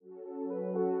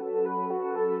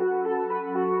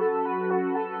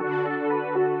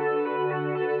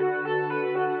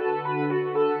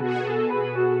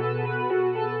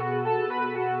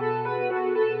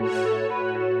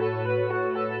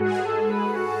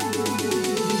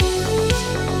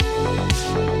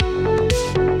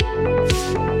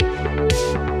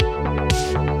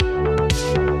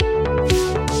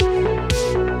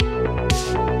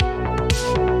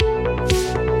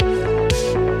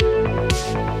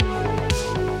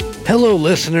Hello,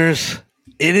 listeners.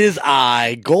 It is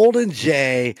I, Golden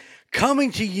Jay,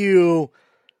 coming to you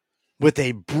with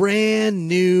a brand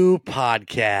new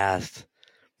podcast.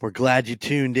 We're glad you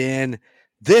tuned in.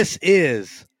 This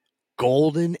is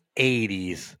Golden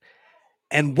 80's.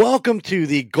 And welcome to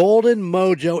the Golden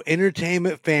Mojo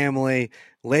Entertainment family.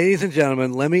 Ladies and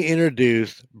gentlemen, let me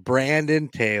introduce Brandon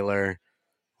Taylor.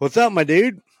 What's up, my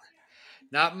dude?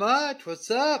 Not much.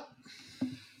 What's up?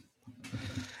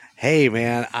 Hey,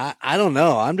 man, I don't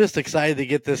know. I'm just excited to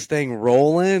get this thing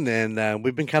rolling, and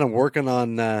we've been kind of working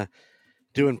on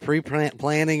doing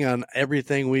pre-planning on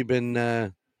everything we've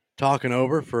been talking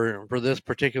over for this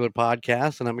particular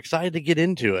podcast, and I'm excited to get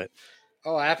into it.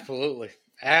 Oh, absolutely.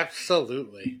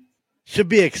 Absolutely. Should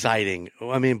be exciting.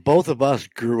 I mean, both of us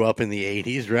grew up in the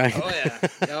 80's, right? Oh, yeah.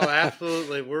 No,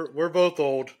 absolutely. We're both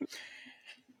old.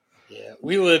 Yeah,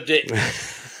 we lived it.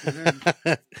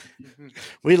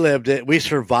 We lived it. We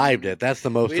survived it. That's the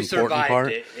most important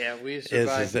part. It. Yeah, we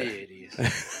survived the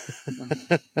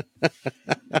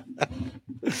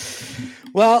 80's.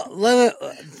 Well,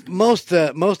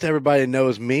 most everybody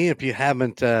knows me. If you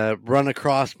haven't run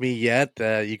across me yet,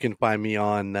 you can find me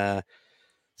on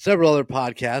several other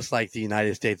podcasts like the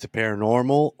United States of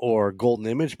Paranormal or Golden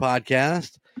Image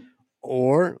Podcast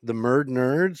or the Murd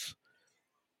Nerds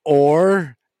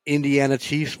or Indiana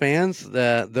Chiefs fans.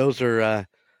 Those are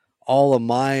all of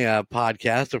my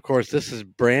podcasts. Of course, this is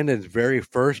Brandon's very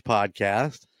first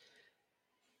podcast.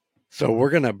 So we're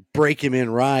going to break him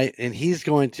in right, and he's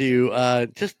going to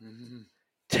just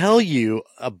tell you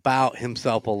about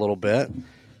himself a little bit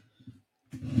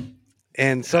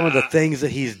and some of the things that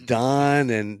he's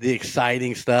done and the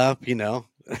exciting stuff, you know.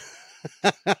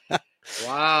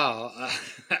 Wow.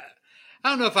 I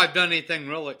don't know if I've done anything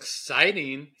real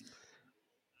exciting.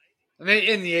 I mean,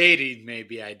 in the 80's,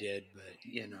 maybe I did, but,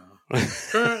 you know.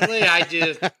 Currently, I'm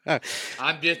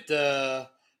just a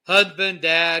husband,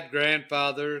 dad,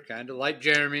 grandfather, kind of like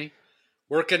Jeremy.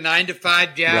 Work a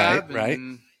 9-to-5 job. Right.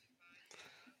 And,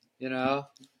 you know.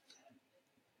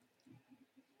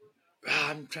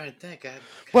 I'm trying to think.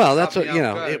 Well, that's what, you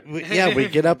know. We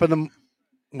get up in the...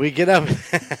 We get up.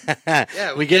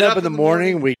 We get up in the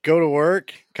morning. We go to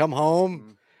work. Come home.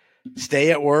 Stay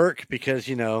at work because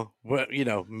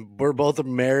we're both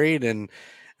married and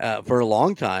for a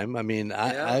long time. I mean,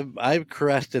 I've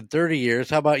crested 30 years.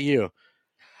 How about you?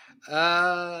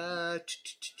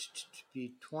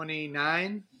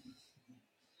 29.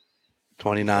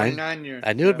 29 years.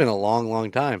 I knew it'd been a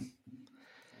long time.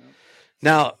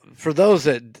 Now, for those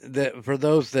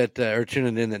that are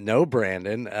tuning in that know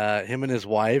Brandon, him and his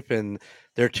wife and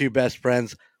their two best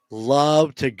friends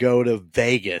love to go to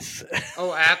Vegas.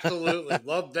 Oh, absolutely.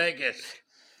 Love Vegas.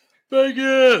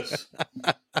 Vegas.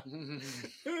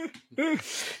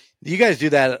 You guys do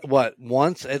that,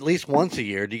 at least once a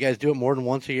year? Do you guys do it more than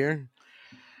once a year?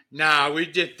 Nah, we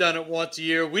just done it once a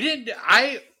year. We didn't,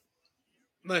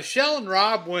 Michelle and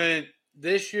Rob went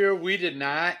this year. We did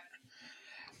not.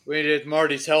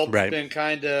 Marty's health's been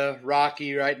kind of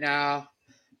rocky right now.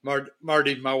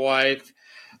 Marty's my wife.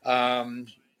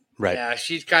 Right. Yeah,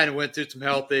 she's kind of went through some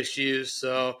health issues,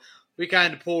 so we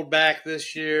kind of pulled back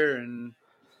this year and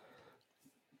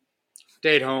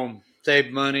stayed home,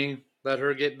 saved money, let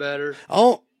her get better.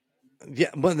 Oh,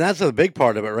 yeah, but that's a big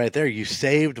part of it right there. You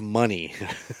saved money.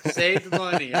 Saved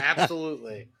money,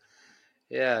 absolutely.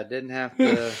 Yeah, didn't have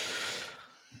to,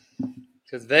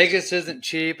 because Vegas isn't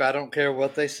cheap. I don't care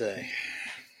what they say.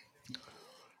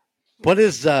 What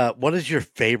is your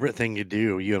favorite thing to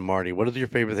do, you and Marty? What is your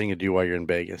favorite thing to do while you're in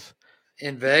Vegas?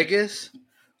 In Vegas?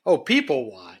 Oh,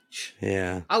 people watch.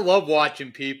 Yeah. I love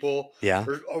watching people. Yeah.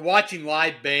 Or watching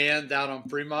live bands out on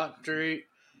Fremont Street.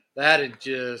 That's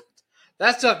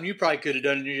something you probably could have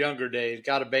done in your younger days.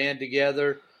 Got a band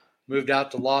together, moved out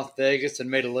to Las Vegas,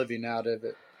 and made a living out of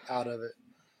it.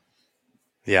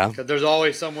 Yeah. Because there's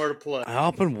always somewhere to play. I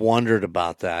often wondered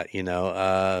about that, you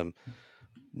know.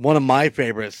 One of my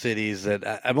favorite cities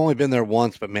that I've only been there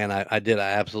once, but man, I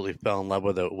absolutely fell in love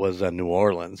with it was New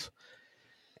Orleans.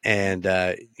 And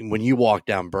when you walk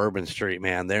down Bourbon Street,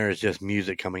 man, there is just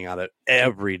music coming out of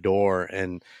every door.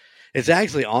 And it's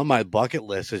actually on my bucket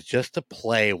list is just to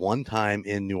play one time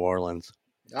in New Orleans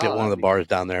at one of the bars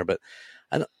down there. But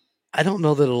I don't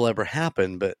know that it'll ever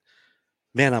happen, but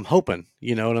man, I'm hoping,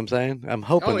 you know what I'm saying? I'm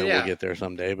hoping that we'll get there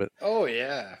someday, but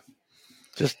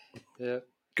just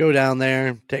go down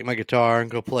there, take my guitar and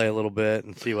go play a little bit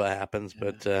and see what happens.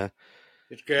 But just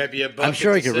grab you a bucket I'm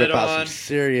sure I could rip out some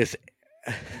serious.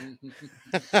 I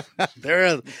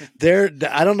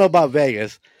don't know about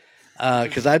Vegas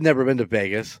because I've never been to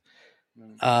Vegas.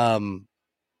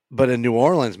 But in New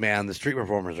Orleans, man, the street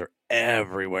performers are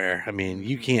everywhere. I mean,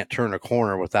 you can't turn a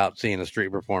corner without seeing a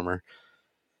street performer.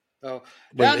 So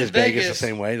But down in is Vegas the Vegas,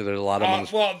 same way? There's a lot of them.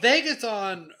 well, Vegas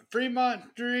on Fremont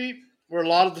Street, where a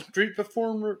lot of the street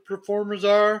performers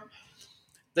are,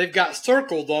 they've got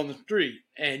circles on the street,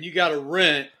 and you got to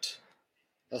rent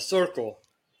a circle.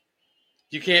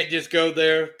 You can't just go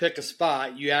there, pick a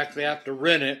spot. You actually have to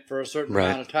rent it for a certain Right.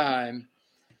 amount of time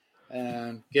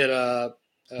and get a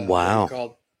what do you Wow.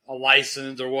 call a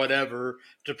license or whatever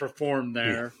to perform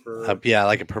there. Yeah,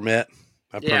 like a permit.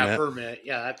 Permit.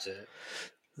 Yeah, that's it.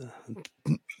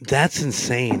 That's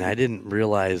insane. I didn't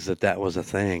realize that was a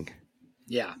thing.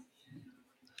 Yeah.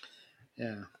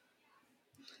 Yeah.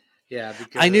 Yeah.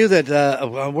 Because I knew that.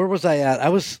 Where was I at? I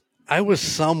was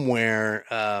somewhere,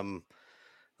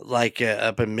 like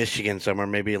up in Michigan somewhere,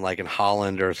 maybe like in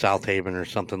Holland or South Haven or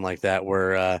something like that,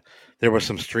 where there were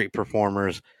some street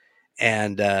performers,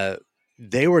 and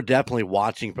they were definitely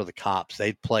watching for the cops.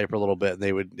 They'd play for a little bit, and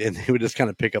they would just kind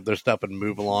of pick up their stuff and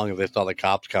move along if they saw the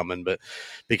cops coming. But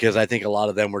because I think a lot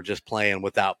of them were just playing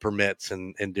without permits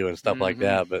and doing stuff like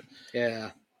that. But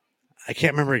yeah, I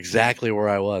can't remember exactly where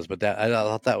I was, but I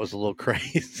thought that was a little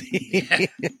crazy.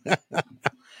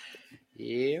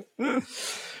 Yeah.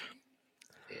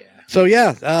 So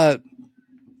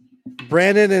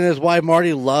Brandon and his wife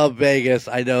Marty love Vegas.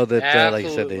 I know that, like I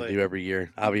said, they do every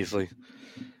year. Obviously,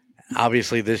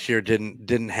 this year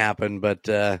didn't happen. But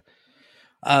some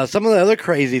of the other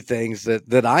crazy things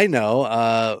that I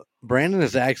know, Brandon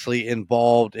is actually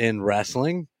involved in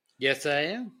wrestling. Yes, I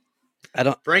am.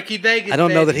 Frankie Vegas. I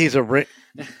don't know that he's a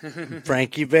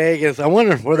Frankie Vegas. I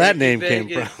wonder where that name came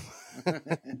from.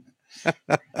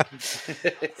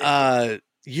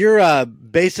 You're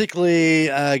basically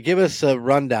give us a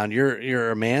rundown.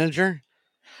 You're a manager?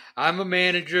 I'm a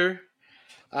manager.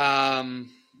 Right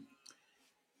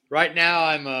now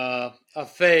I'm a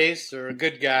face or a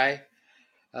good guy.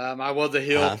 I was a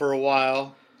heel for a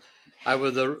while. I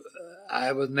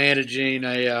was managing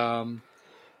a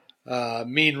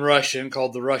mean Russian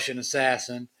called the Russian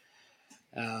Assassin.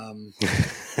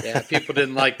 Yeah, people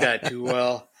didn't like that too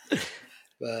well,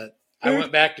 but I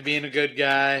went back to being a good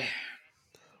guy.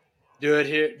 Do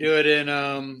it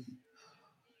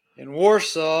in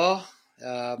Warsaw,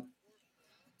 part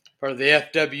of the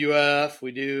FWF.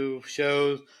 We do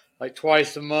shows like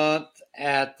twice a month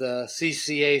at the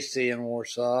CCAC in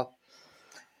Warsaw.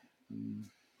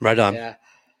 Right on. Yeah.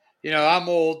 I'm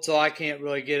old, so I can't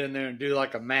really get in there and do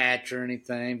like a match or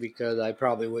anything because I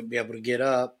probably wouldn't be able to get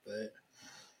up. But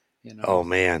Oh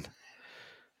man,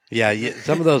 yeah,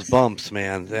 some of those bumps,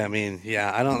 man. I mean,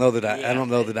 yeah, I don't know that I don't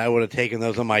know that I would have taken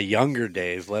those on my younger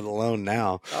days, let alone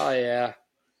now. Oh yeah.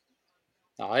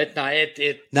 No, it's not.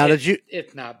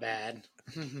 It's not bad.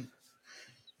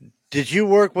 Did you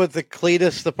work with the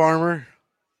Cletus the farmer?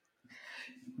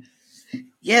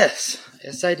 Yes,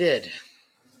 I did.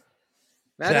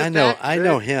 I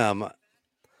know him.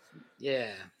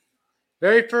 Yeah,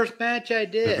 very first match I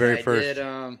did. The very first. Did,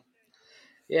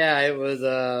 it was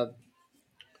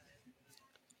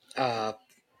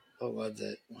what was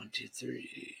it? 1, 2,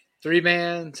 3,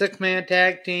 3-man, 6-man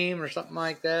tag team or something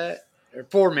like that, or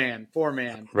 4-man.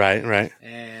 Right.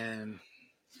 And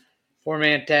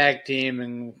 4-man tag team,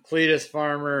 and Cletus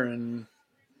Farmer and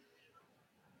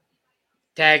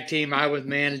tag team I was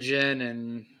managing,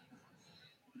 and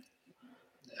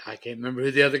I can't remember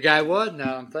who the other guy was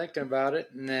now. I'm thinking about it.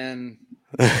 And then,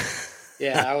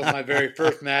 that was my very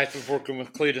first match was working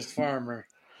with Cletus Farmer.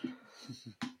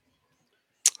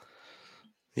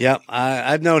 Yep,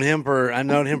 I've known him for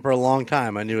a long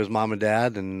time. I knew his mom and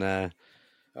dad, and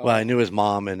I knew his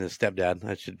mom and his stepdad.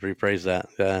 I should rephrase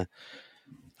that.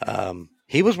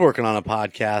 He was working on a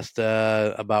podcast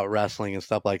about wrestling and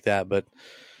stuff like that, but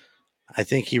I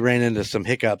think he ran into some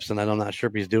hiccups, and I'm not sure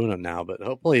if he's doing them now. But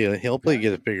hopefully he'll get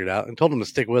it figured out. And told him to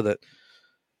stick with it.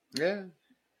 Yeah.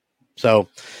 So,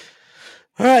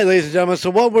 all right, ladies and gentlemen. So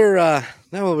what we're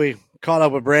now that we caught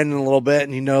up with Brandon a little bit,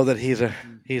 and you know that he's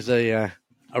a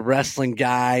wrestling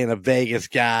guy and a Vegas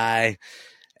guy,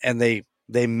 and they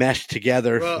mesh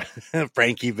together. Well,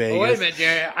 Frankie Vegas. Well, wait a minute,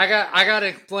 Jerry. I got to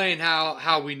explain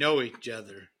how we know each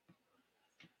other.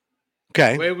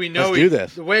 Okay. Let's do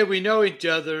this. The way we know each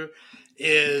other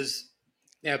is,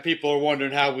 people are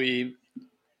wondering how we,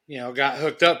 got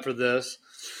hooked up for this.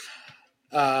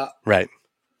 Right.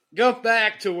 Go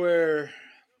back to where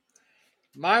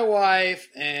my wife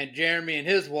and Jeremy and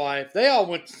his wife, they all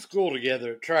went to school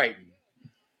together at Triton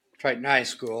High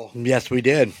School. Yes, we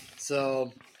did.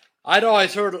 So I'd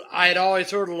always heard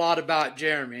a lot about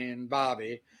Jeremy and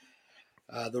Bobby,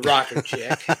 the rocker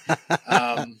chick.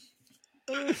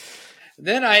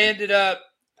 Then I ended up,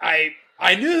 I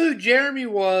I knew who Jeremy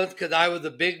was because I was a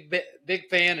big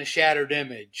fan of Shattered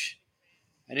Image.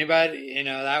 Anybody,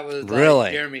 that was like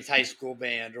Really? Jeremy's high school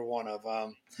band or one of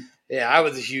them. Yeah, I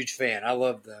was a huge fan. I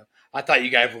loved them. I thought you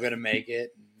guys were going to make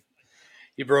it.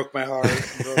 You broke my heart.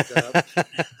 Broke up.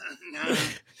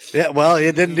 Yeah, well,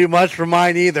 it didn't do much for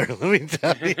mine either. Let me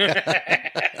tell you.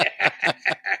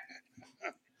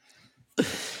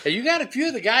 Hey, you got a few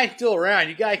of the guys still around.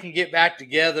 You guys can get back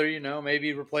together,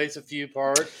 maybe replace a few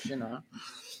parts,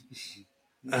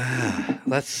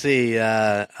 Let's see.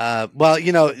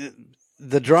 Well,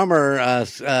 the drummer,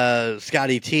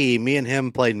 Scotty T, me and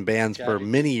him played in bands for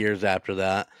many years after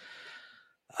that.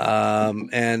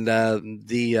 And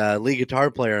the lead guitar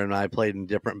player and I played in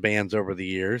different bands over the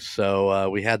years.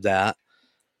 So we had that.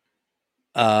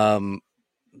 The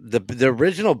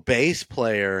original bass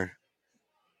player,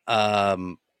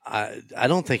 I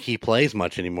don't think he plays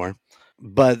much anymore.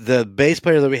 But the bass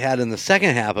player that we had in the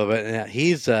second half of it,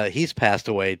 he's passed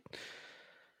away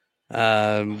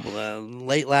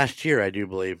late last year, I do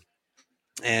believe.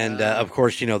 And of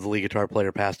course, the lead guitar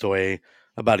player passed away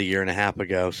about a year and a half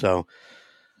ago. So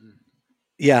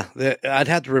yeah, I'd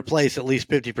have to replace at least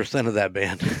 50% of that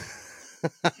band.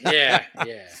 yeah.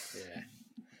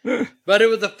 But it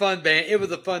was a fun band. It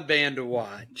was a fun band to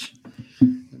watch.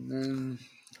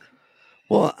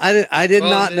 Well, I did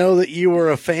not know that you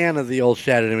were a fan of the old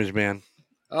Shattered Image band.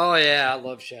 Oh yeah, I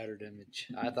love Shattered Image.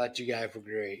 I thought you guys were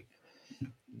great.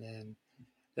 Then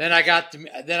I got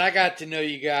to know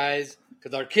you guys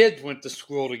because our kids went to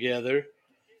school together.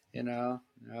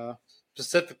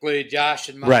 Specifically Josh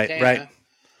and Montana. Right.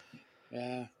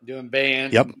 Yeah, doing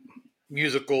band,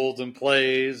 musicals and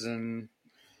plays and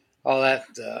all that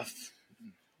stuff.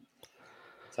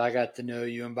 So I got to know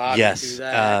you and Bobby through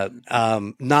that.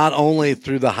 Not only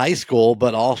through the high school,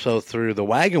 but also through the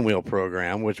Wagon Wheel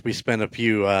program, which we spent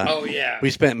we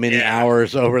spent many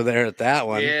hours over there at that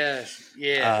one. Yes.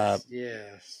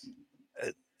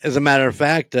 As a matter of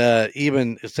fact,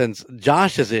 even since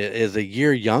Josh is a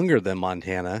year younger than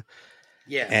Montana,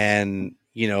 and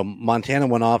Montana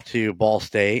went off to Ball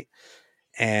State,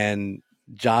 and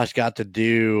Josh got to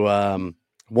do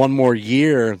one more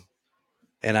year.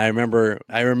 And I remember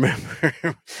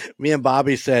me and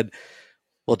Bobby said,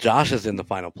 well, Josh is in the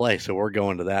final play, so we're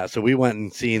going to that. So we went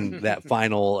and seen that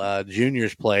final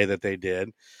juniors play that they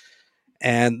did.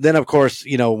 And then, of course,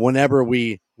 whenever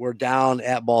we were down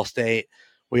at Ball State,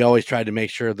 we always tried to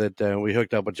make sure that we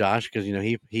hooked up with Josh because,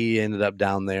 he ended up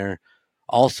down there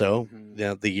also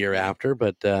the year after.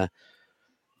 But,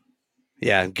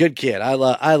 yeah, good kid. I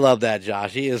love that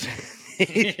Josh. He's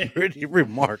pretty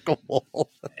remarkable.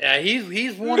 Yeah,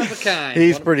 he's one of a kind.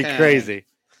 He's pretty crazy.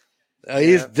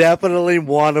 He's definitely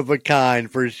one of a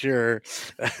kind for sure.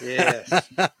 Yes.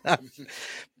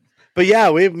 But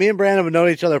yeah, me and Brandon have known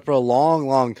each other for a long,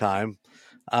 long time.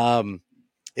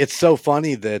 It's so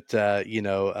funny that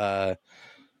the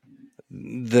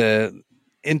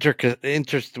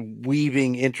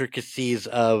interweaving intricacies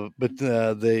of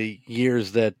the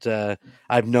years that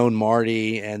I've known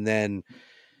Marty, and then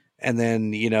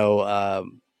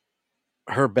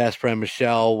her best friend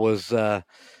Michelle was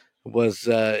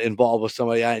involved with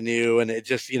somebody I knew, and it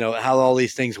just how all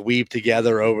these things weave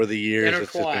together over the years.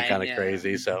 It's just been kind of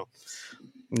crazy. So,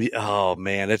 oh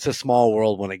man, it's a small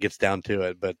world when it gets down to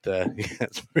it, but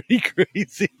it's pretty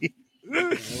crazy.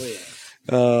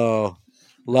 Oh,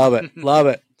 love it.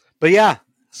 But yeah,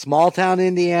 small town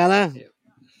Indiana.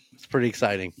 It's pretty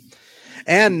exciting.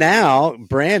 And now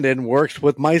Brandon works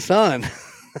with my son.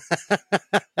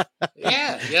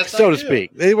 Yes, so to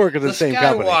speak. They work at the same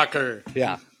Skywalker. company.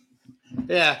 Yeah.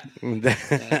 Yeah.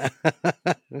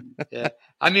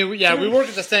 I mean, we work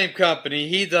at the same company.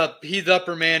 He's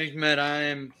upper management. I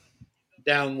am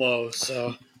down low.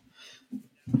 So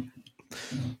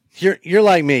you're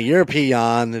like me. You're a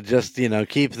peon to just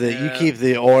keep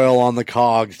the oil on the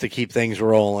cogs to keep things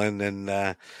rolling.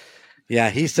 And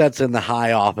he sits in the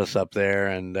high office up there,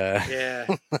 and my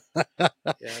he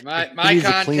needs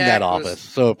contact to clean that office.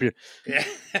 So if you're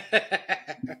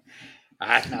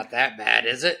that's not that bad,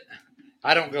 is it?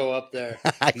 I don't go up there.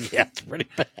 Yeah, it's pretty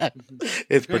bad.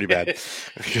 It's pretty bad.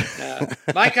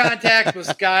 My contact with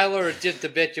Skylar is just a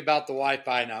bitch about the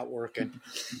Wi-Fi not working.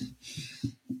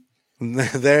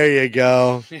 There you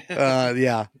go.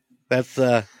 Yeah, that's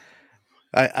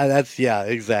that's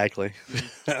exactly.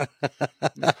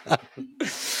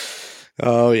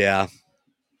 Oh yeah.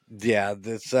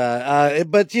 That's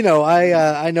but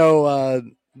I know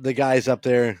the guys up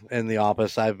there in the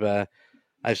office.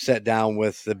 I've sat down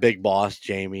with the big boss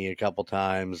Jamie a couple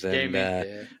times, and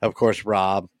of course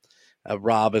Rob.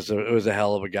 Rob was a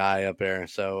hell of a guy up there.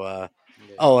 So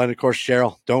Oh, and of course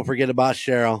Cheryl. Don't forget about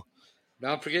Cheryl.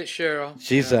 Don't forget Cheryl.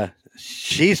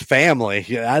 She's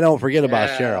family. I don't forget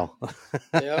about Cheryl.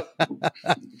 Yep.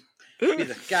 Be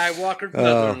the Skywalker's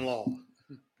mother-in-law.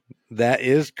 That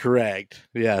is correct.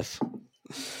 Yes.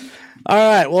 All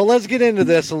right. Well, let's get into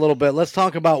this a little bit. Let's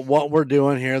talk about what we're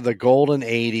doing here, the Golden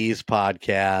 80s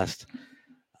podcast.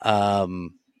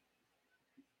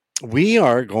 We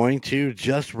are going to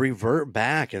just revert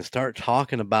back and start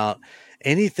talking about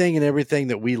anything and everything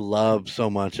that we love so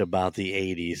much about the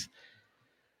 80s.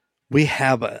 We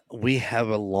have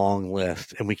a long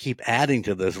list, and we keep adding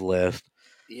to this list.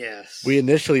 Yes. We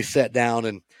initially sat down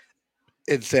and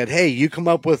said, "Hey, you come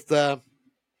up with 30,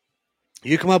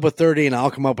 and I'll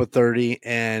come up with 30."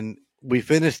 And we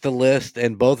finished the list,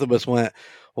 and both of us went,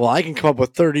 "Well, I can come up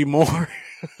with 30 more."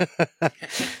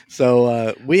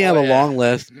 So we have a long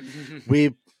list.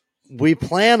 We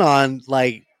plan on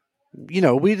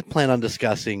we plan on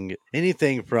discussing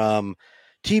anything from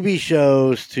TV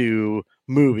shows to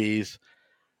movies,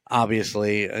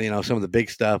 obviously, some of the big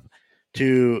stuff,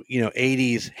 to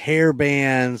 80s hair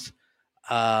bands.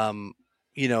 Maybe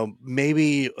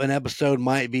an episode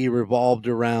might be revolved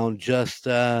around just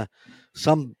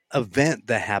some event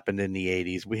that happened in the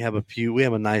 80s. We have a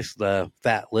nice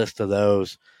fat list of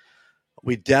those.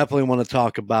 We definitely want to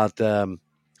talk about some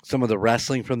of the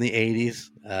wrestling from the 80s.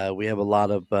 We have a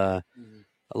lot of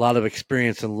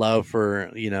experience and love for,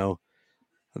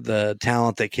 the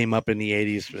talent that came up in the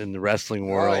 80s in the wrestling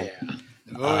world.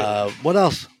 What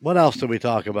else do we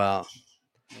talk about?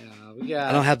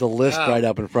 I don't have the list right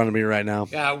up in front of me right now.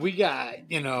 Yeah, we got,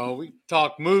 we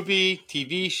talk movie,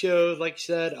 TV shows, like you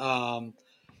said,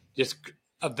 just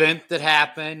event that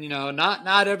happened,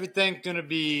 not everything's going to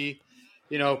be,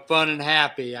 fun and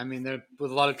happy. I mean, there was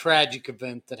a lot of tragic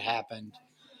events that happened,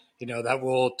 that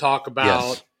we'll talk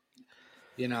about,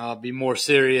 be more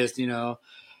serious,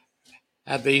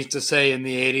 as they used to say in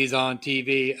the 80s on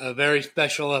TV, a very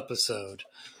special episode,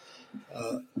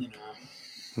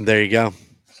 There you go.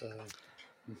 So.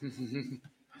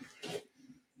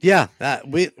 Yeah,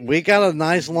 we got a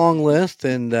nice long list,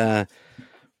 and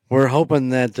we're hoping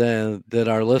that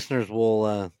our listeners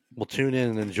will tune in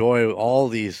and enjoy all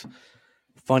these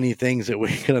funny things that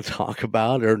we're going to talk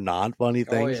about, or not funny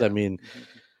things. Yeah. I mean,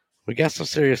 we got some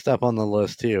serious stuff on the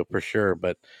list too, for sure.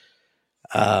 But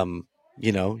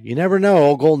you never know.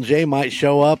 Old Golden Jay might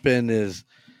show up in his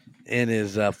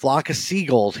flock of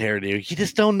seagulls hairdo. You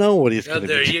just don't know what he's going to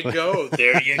be doing.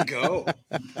 There you go.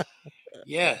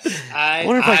 Yes. I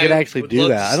wonder if I could actually do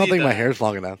that. I don't think my hair's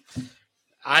long enough.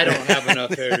 I don't have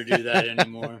enough hair to do that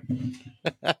anymore.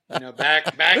 Back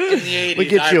in the 80s, we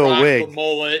get you a wig, the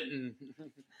mullet, and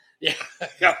I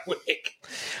got a wig.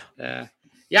 I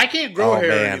can't grow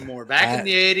hair anymore. Back in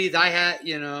the 80s, I had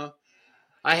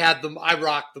I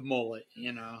rocked the mullet,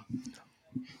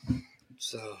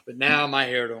 So, but now my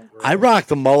hair don't grow. I rocked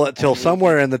the mullet till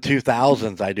somewhere in the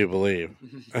 2000s, I do believe.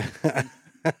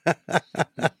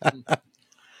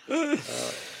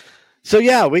 So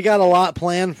yeah, we got a lot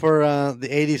planned for the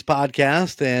 80s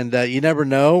podcast, and you never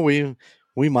know, we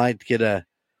might get a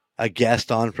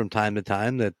guest on from time to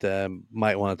time that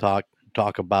might want to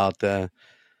talk about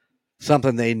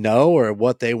something they know or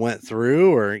what they went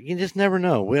through, or you just never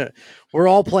know. We're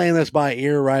all playing this by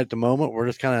ear right at the moment. We're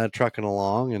just kind of trucking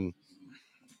along and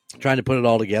trying to put it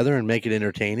all together and make it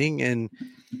entertaining, and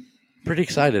pretty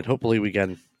excited. Hopefully we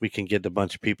can get a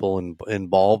bunch of people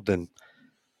involved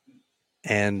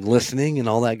and listening and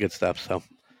all that good stuff. So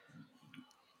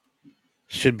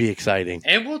should be exciting.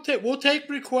 And we'll take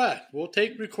requests.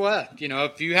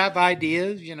 If you have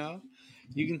ideas, you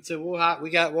can say we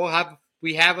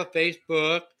have a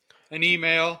Facebook, an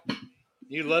email.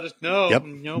 You let us know. Yep.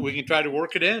 And, we can try to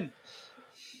work it in.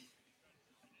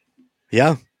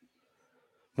 Yeah.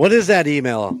 What is that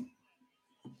email?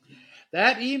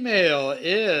 That email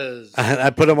is. I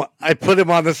put him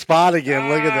on the spot again.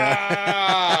 Look at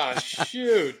that.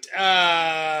 Shoot.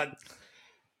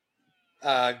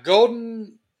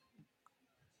 Golden.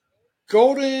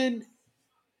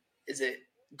 Is it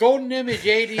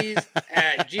goldenimage80s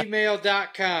at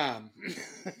gmail.com?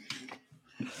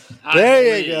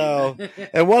 There you go.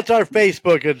 And what's our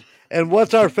Facebook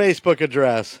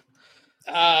address?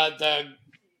 The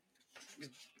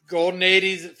Golden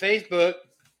 80s at Facebook.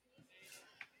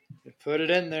 You put it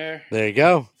in there. There you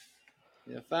go.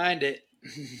 You'll find it.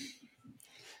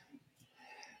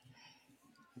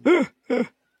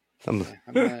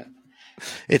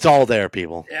 It's all there,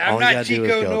 people. Yeah, I'm not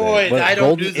Chico Noid. I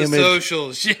don't do the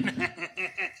socials.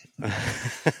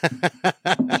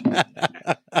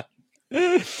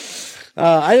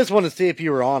 I just want to see if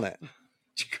you were on it.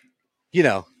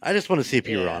 I just want to see if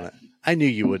you were on it. I knew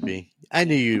you would be. I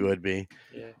knew you would be.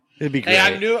 Yeah. It'd be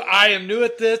Hey, great. I am new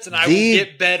at this, and I will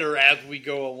get better as we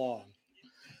go along.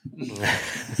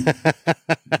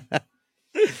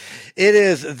 It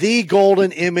is the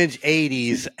golden image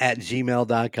 80s at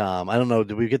gmail.com. I don't know.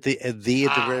 Did we get the at the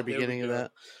very beginning of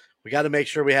that? We got to make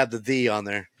sure we have the on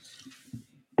there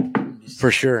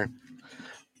for sure.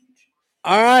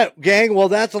 All right, gang. Well,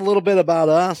 that's a little bit about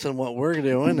us and what we're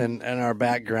doing and our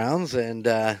backgrounds. And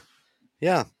yeah,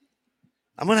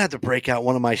 I'm going to have to break out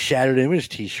one of my Shattered Image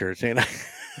t-shirts. Ain't I?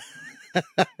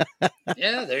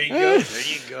 Yeah, there you go. There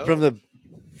you go.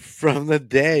 From the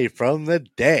day.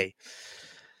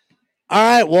 All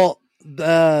right. Well,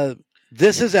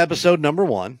 this is episode number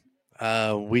 1.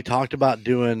 We talked about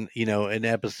doing, an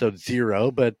episode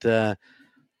 0, but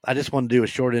I just want to do a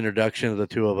short introduction of the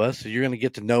two of us. So you're going to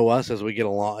get to know us as we go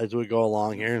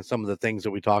along here, and some of the things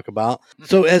that we talk about.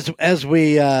 So as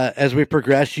we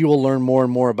progress, you will learn more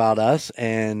and more about us,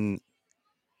 and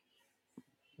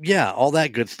yeah, all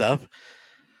that good stuff.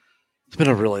 It's been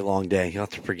a really long day. You'll have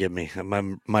to forgive me.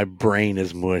 My brain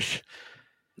is mush.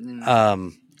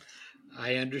 I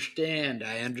understand.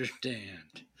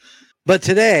 But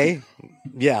today,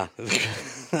 yeah.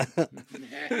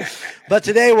 But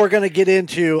today we're going to get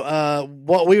into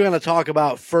what we're going to talk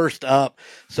about first up.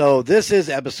 So this is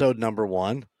episode number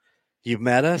 1. You've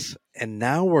met us, and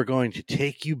now we're going to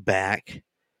take you back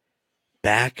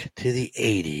to the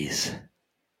 80s.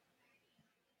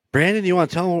 Brandon, you want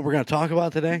to tell them what we're going to talk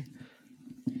about today?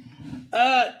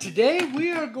 Today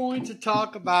we are going to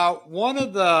talk about one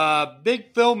of the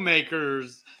big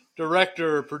filmmakers,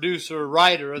 director, producer,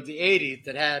 writer of the 80s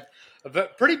that had a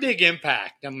pretty big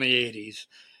impact on the 80s.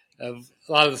 Of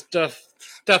a lot of the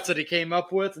stuff that he came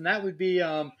up with, and that would be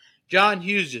John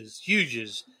Hughes.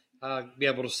 Be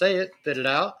able to say it, spit it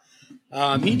out.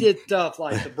 He did stuff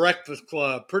like The Breakfast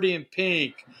Club, Pretty in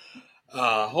Pink,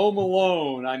 Home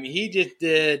Alone. I mean, he just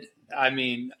did. I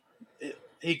mean,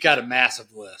 he got a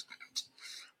massive list.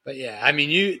 But yeah, I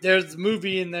mean, there's a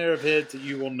movie in there of his that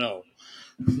you will know.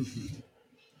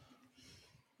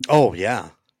 Oh yeah.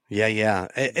 Yeah.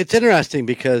 It's interesting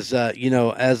because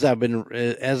as I've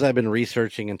been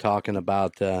researching and talking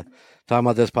about this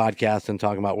podcast and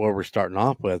talking about where we're starting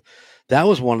off with, that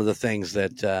was one of the things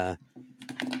that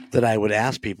I would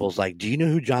ask people is like, do you know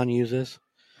who John Hughes is?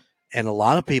 And a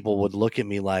lot of people would look at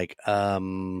me like,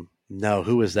 no,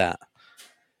 who is that?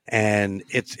 And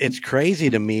it's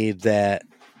crazy to me that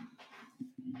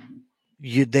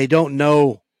they don't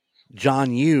know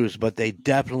John Hughes, but they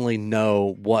definitely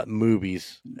know what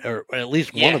movies, or at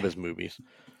least one of his movies,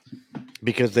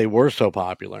 because they were so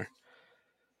popular.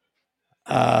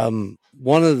 One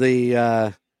of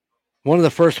the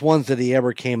first ones that he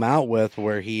ever came out with,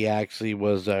 where he actually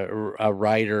was a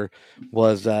writer,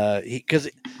 was because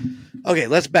okay,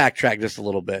 let's backtrack just a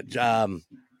little bit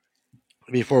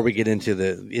before we get into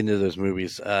those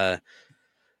movies.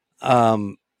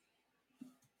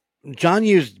 John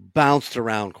Hughes bounced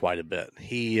around quite a bit.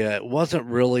 He wasn't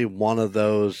really one of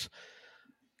those,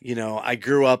 I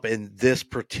grew up in this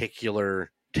particular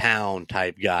town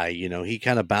type guy. He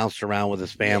kind of bounced around with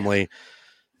his family.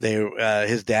 Yeah.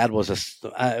 His dad was a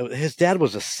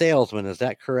salesman. Is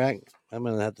that correct? I'm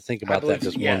going to have to think about that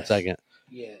just 1 second.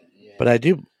 Yeah. But I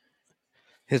do.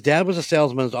 His dad was a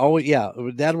salesman.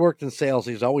 Dad worked in sales.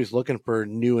 He's always looking for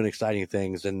new and exciting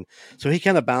things. And so he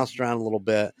kind of bounced around a little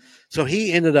bit. So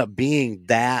he ended up being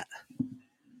that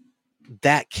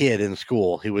kid in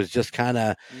school. He was just kind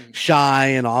of shy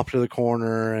and off to the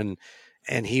corner. And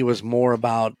he was more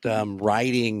about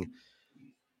writing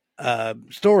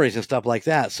stories and stuff like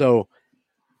that. So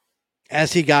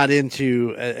as he got a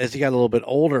little bit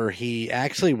older, he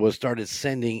actually started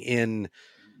sending in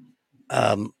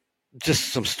just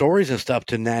some stories and stuff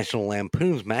to National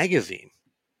Lampoon's magazine.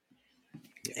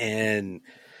 And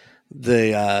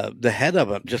the head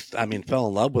of it fell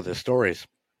in love with his stories.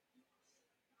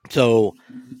 So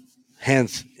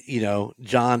hence,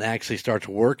 John actually starts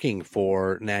working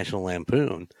for National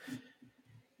Lampoon.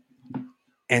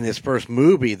 And his first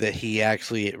movie that he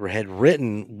actually had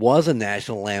written was a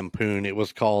National Lampoon. It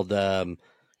was called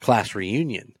Class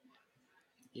Reunion.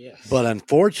 Yes. But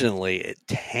unfortunately, it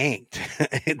tanked.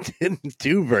 It didn't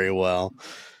do very well.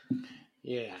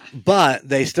 Yeah. But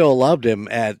they still loved him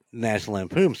at National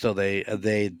Lampoon, so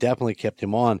they definitely kept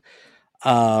him on.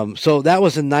 So that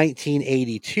was in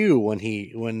 1982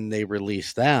 when they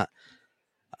released that.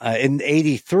 In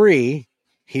 83,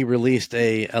 he released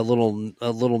a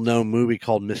little known movie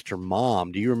called Mr.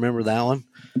 Mom. Do you remember that one?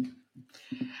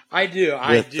 I do.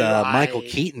 With Michael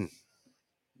Keaton.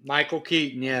 Michael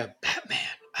Keaton, yeah. Batman.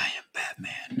 I am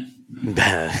Batman.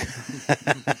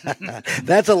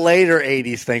 That's a later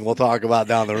 80s thing we'll talk about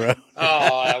down the road.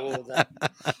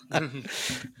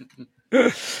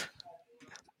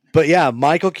 But yeah,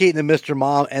 Michael Keaton and Mr.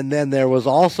 Mom. And then there was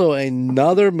also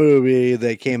another movie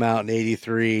that came out in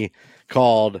 83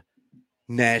 called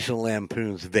National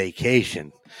Lampoon's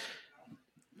Vacation.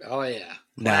 Oh yeah.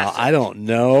 Now, Classic. I don't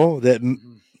know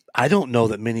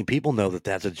that many people know that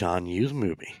that's a John Hughes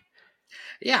movie.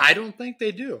 Yeah, I don't think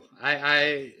they do.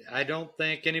 I don't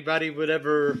think anybody would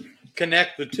ever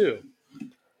connect the two.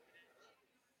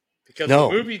 Because No,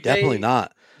 the movie definitely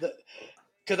not.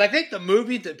 Because I think the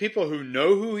movie that people who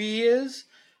know who he is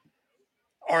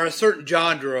are a certain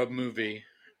genre of movie.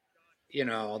 You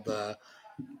know, the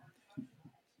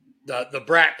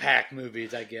Brat Pack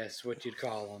movies, I guess, what you'd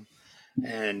call them.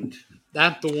 And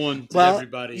that's the one that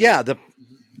everybody. Yeah,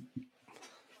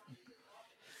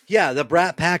 the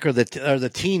Brat Pack or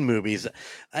the teen movies.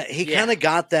 He kind of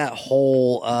got that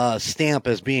whole stamp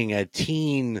as being a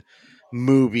teen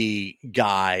movie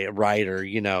guy, writer.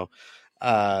 You know,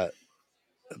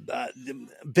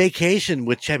 Vacation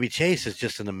with Chevy Chase is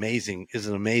just an amazing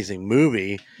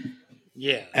movie.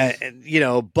 Yeah, and you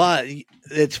know, but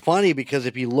it's funny because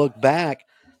if you look back,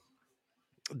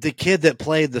 the kid that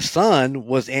played the son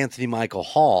was Anthony Michael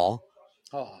Hall.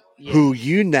 Oh, yeah. Who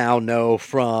you now know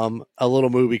from a little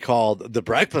movie called The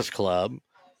Breakfast Club.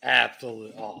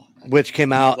 Absolutely. Oh, which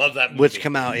came out love that movie. Which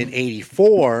came out in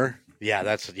 84. Yeah,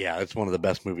 that's one of the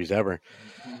best movies ever.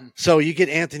 Mm-hmm. So you get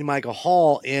Anthony Michael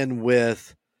Hall in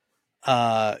with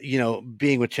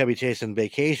being with Chevy Chase on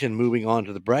Vacation, moving on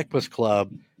to The Breakfast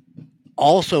Club,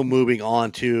 also moving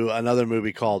on to another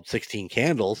movie called 16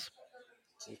 Candles,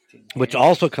 which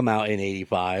also come out in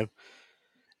 85.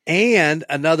 And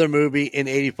another movie in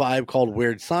 85 called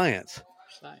Weird Science.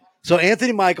 So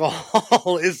Anthony Michael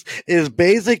Hall is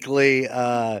basically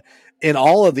in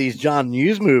all of these John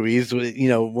Hughes movies, you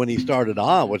know, when he started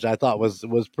on, which I thought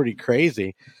was pretty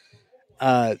crazy.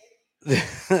 I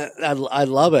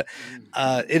love it.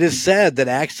 It is said that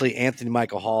actually Anthony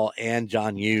Michael Hall and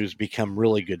John Hughes become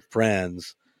really good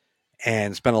friends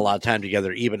and spend a lot of time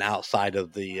together, even outside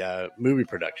of the movie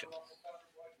production.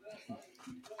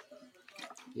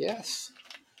 Yes.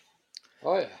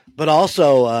 Oh yeah. But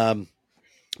also,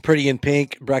 Pretty in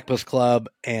Pink, Breakfast Club,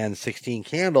 and 16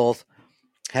 Candles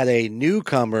had a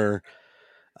newcomer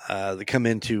that come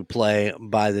into play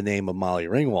by the name of Molly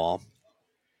Ringwald.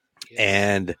 Yes.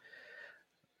 And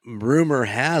rumor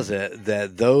has it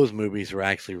that those movies were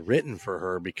actually written for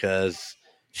her because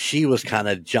she was kind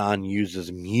of John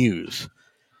Hughes' muse.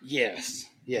 Yes.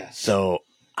 Yes. So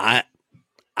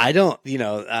I don't,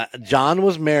 John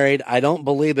was married. I don't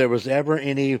believe there was ever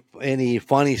any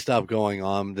funny stuff going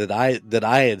on that I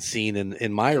had seen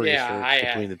in my research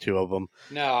between the two of them.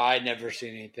 No, I never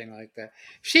seen anything like that.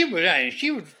 She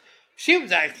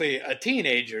was actually a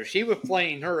teenager. She was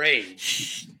playing her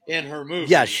age in her movie.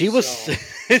 Yeah, she was. So,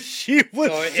 she was.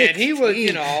 So, and he was,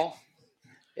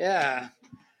 yeah,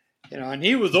 and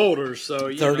he was older.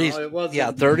 So 30s, it wasn't.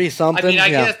 Yeah, 30 something. I mean,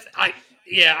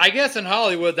 I guess in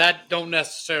Hollywood that don't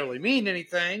necessarily mean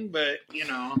anything, but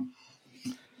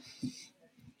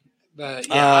But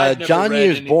yeah, I've never John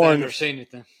read Hughes born. Or seen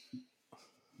anything.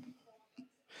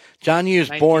 John Hughes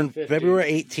born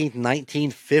February 18th,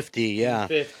 1950. Yeah,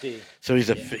 50. So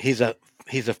he's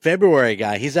a February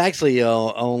guy. He's actually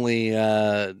only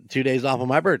 2 days off of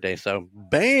my birthday. So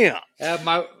bam!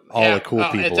 All the cool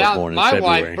people are born in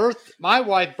February. My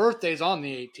wife's birthday's on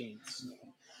the 18th,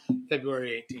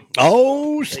 February 18th.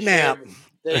 Oh snap!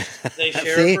 They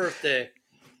share a birthday.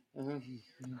 Mm-hmm.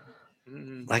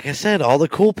 Like I said, all the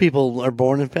cool people are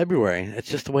born in February. It's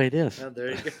just the way it is. Oh,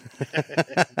 there you go.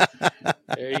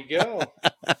 There you go.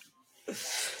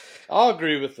 I'll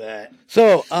agree with that.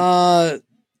 So,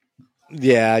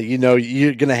 yeah,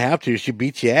 you're gonna have to. She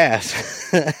beats your ass.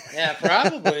 Yeah,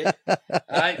 probably.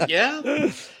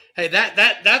 Yeah. Hey,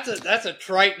 that's a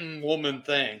Triton woman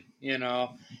thing. You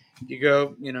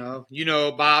go.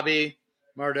 Bobby,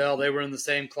 Mardell. They were in the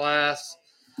same class.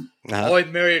 Uh-huh. Always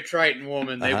marry a Triton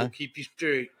woman. They will keep you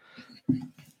straight.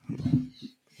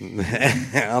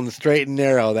 On the straight and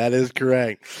narrow. That is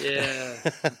correct. Yeah.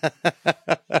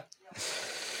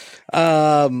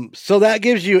 So that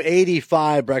gives you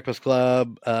 85 Breakfast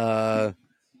Club. I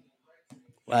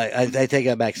take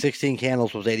that back. 16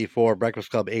 Candles was 84. Breakfast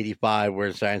Club 85.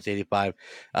 Weird Science 85.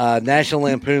 National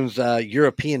Lampoon's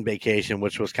European Vacation,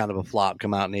 which was kind of a flop,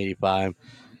 come out in 85.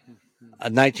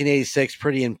 1986,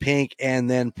 Pretty in Pink, and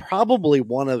then probably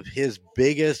one of his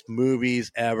biggest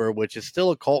movies ever, which is still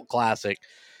a cult classic,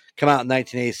 come out in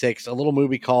 1986, a little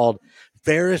movie called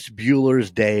Ferris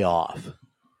Bueller's Day Off.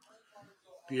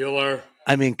 Bueller.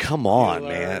 I mean, come on,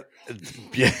 man.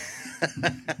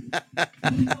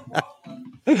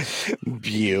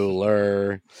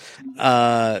 Bueller.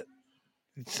 Not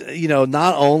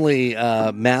only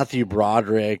Matthew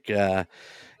Broderick, but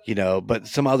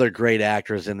some other great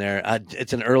actors in there.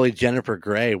 It's an early Jennifer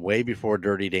Grey, way before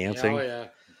Dirty Oh Dancing. yeah,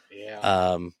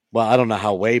 yeah. Well, I don't know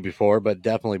how way before, but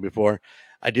definitely before.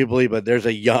 I do believe, but there's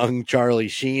a young Charlie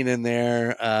Sheen in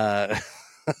there. Mhm.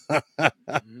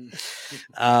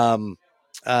 um,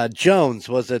 Jones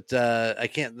was it? I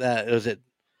can't. Was it?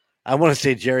 I want to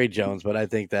say Jerry Jones, but I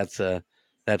think that's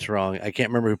wrong. I can't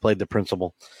remember who played the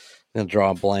principal. I'm gonna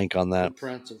draw a blank on The that.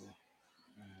 principal.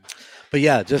 But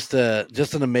yeah, just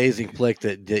an amazing flick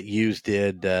that Hughes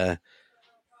did. Pretty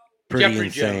Jeffrey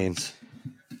insane. Jones.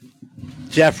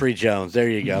 Jeffrey Jones. There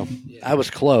you go. Yeah. I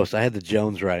was close. I had the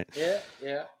Jones right.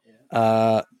 Yeah.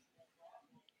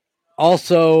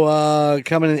 Also,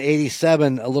 coming in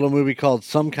 '87, a little movie called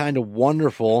Some Kind of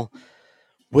Wonderful,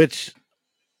 which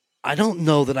I don't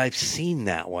know that I've seen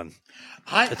that one.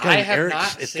 I have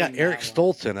not It's seen got Eric that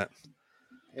one. Stoltz in it.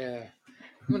 Yeah.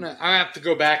 I have to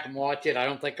go back and watch it. I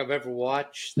don't think I've ever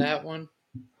watched that one.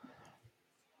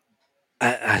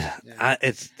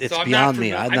 It's So beyond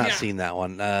me. I've not seen that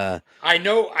one. I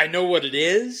know what it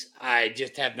is. I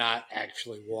just have not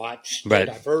actually watched Right. it.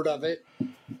 I've heard of it.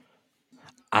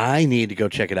 I need to go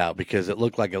check it out because it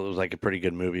looked like it was like a pretty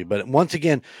good movie. But once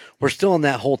again, we're still in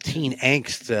that whole teen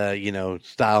angst,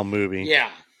 style movie. Yeah.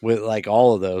 With like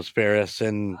all of those, Ferris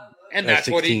and that's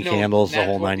 16 what he knows. Candles, That's the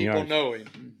whole what 9 people yards. know him.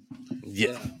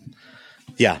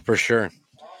 Yeah, for sure.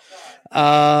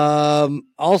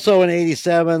 Also in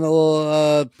 '87, a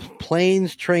little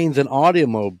Planes, Trains, and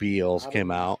Automobiles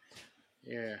came out.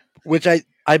 Yeah. Which I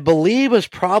believe is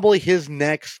probably his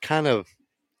next kind of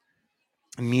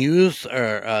muse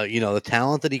or the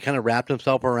talent that he kind of wrapped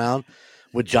himself around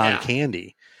with John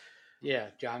Candy. Yeah,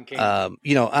 John Candy.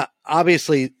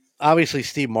 Obviously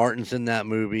Steve Martin's in that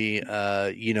movie.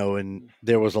 And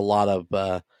there was a lot of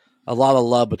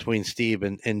love between Steve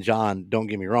and John. Don't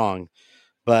get me wrong,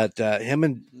 but him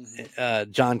and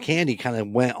John Candy kind of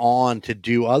went on to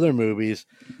do other movies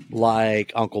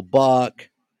like Uncle Buck,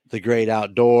 The Great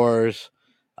Outdoors,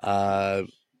 Home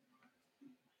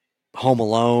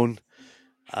Alone.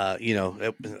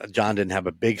 John didn't have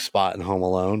a big spot in Home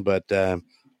Alone, but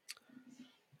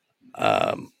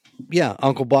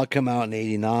Uncle Buck come out in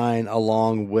 '89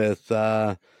 along with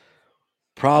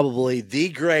probably the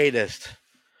greatest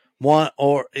one,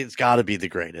 or it's got to be the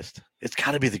greatest. It's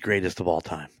got to be the greatest of all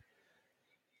time.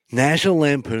 National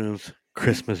Lampoon's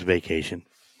Christmas Vacation.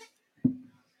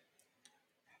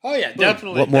 Oh yeah,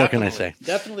 definitely. What more can I say?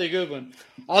 Definitely a good one.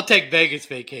 I'll take Vegas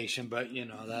Vacation, but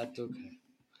that's okay.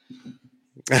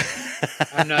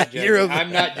 I'm not judging.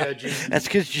 I'm not judging. That's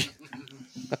because you.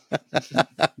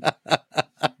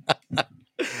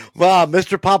 Well,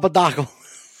 Mr. Papadakle.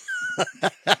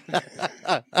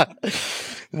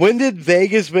 When did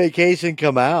Vegas Vacation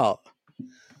come out?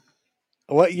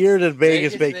 What year did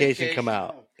Vegas Vacation come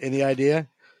out? Any idea?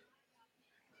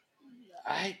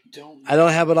 I don't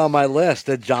have it on my list.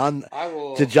 Did John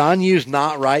Hughes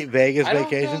not write Vegas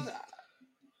Vacation?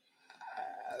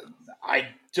 I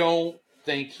don't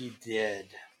think he did.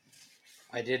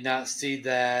 I did not see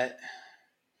that.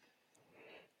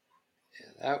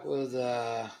 That was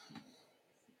I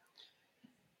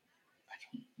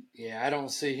don't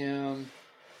see him.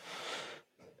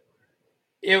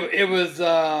 It was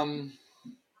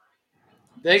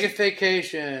Vegas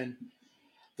Vacation,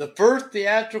 the first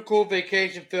theatrical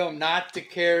vacation film not to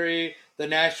carry the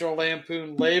National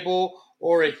Lampoon label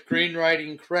or a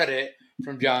screenwriting credit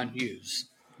from John Hughes.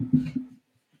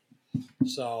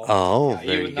 So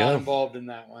he was not involved in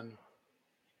that one.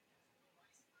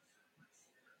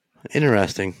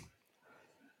 Interesting.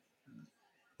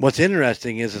 What's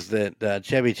interesting is that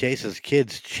Chevy Chase's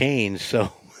kids change.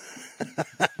 So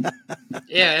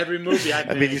yeah, every movie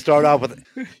I mean, you start off with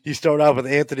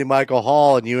Anthony Michael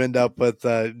Hall, and you end up with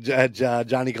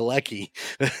Johnny Galecki.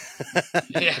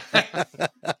 Yeah.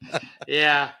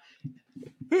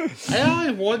 I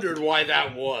always wondered why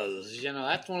that was.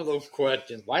 That's one of those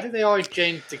questions. Why do they always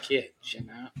change the kids?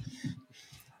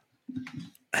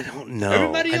 I don't know.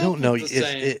 Everybody else I don't know.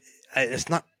 It's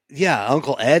not. Yeah,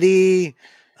 Uncle Eddie.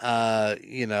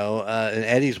 And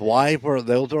Eddie's wife.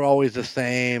 Those are always the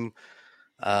same.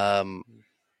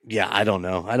 Yeah, I don't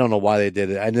know. I don't know why they did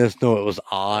it. I just know it was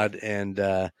odd. And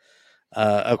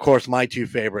of course, my two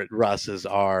favorite Russes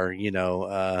are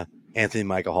Anthony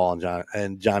Michael Hall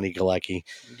and Johnny Galecki.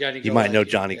 You might know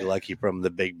Johnny Galecki from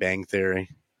The Big Bang Theory.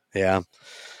 Yeah.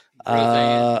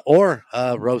 Roseanne. Or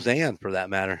Roseanne, for that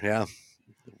matter. Yeah.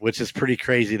 Which is pretty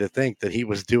crazy to think that he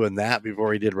was doing that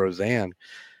before he did Roseanne.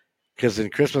 because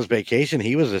in Christmas Vacation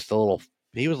he was just a little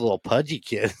pudgy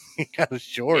kid, kind of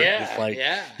short. Just Yeah, like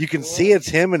yeah. you can see it's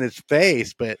him in his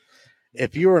face, but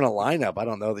if you were in a lineup, I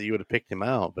don't know that you would have picked him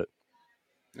out. But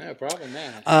No, probably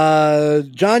not.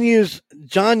 John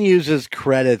Hughes's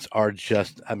credits are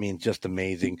just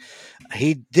amazing.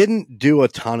 He didn't do a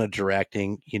ton of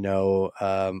directing,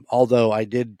 although I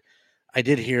did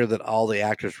hear that all the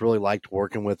actors really liked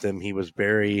working with him. He was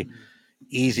very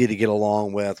easy to get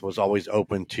along with, was always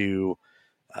open to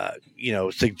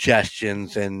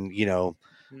suggestions, and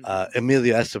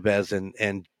Emilio Estevez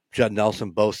and Judd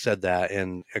Nelson both said that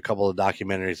in a couple of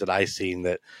documentaries that I seen,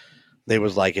 that they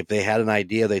was like, if they had an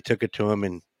idea, they took it to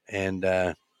him, and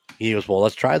he was, well,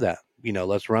 let's try that,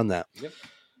 let's run that. Yep.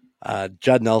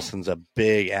 Judd Nelson's a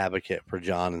big advocate for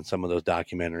John in some of those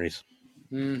documentaries.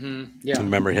 Yeah. I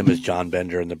remember him as John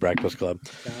Bender in The Breakfast Club.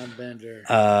 John Bender.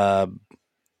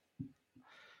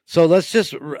 So let's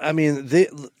just,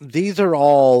 these are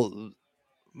all,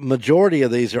 majority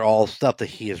of these are all stuff that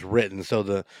he has written. So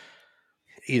the,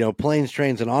 Planes,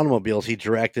 Trains, and Automobiles, he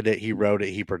directed it, he wrote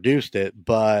it, he produced it,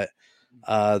 but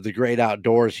The Great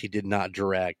Outdoors, he did not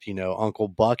direct. Uncle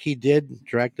Buck, he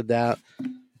directed that.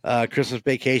 Christmas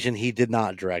Vacation, he did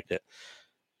not direct it.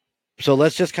 So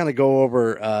let's just kind of go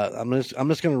over. I'm just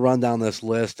going to run down this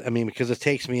list. Because it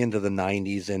takes me into the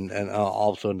 90s and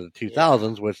also into the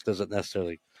 2000s, which doesn't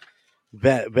necessarily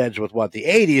veg with what the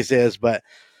 80s is. But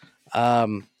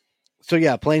so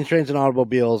yeah, Planes, Trains, and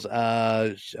Automobiles.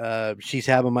 She's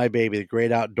Having My Baby, The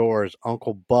Great Outdoors,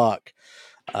 Uncle Buck,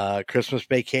 Christmas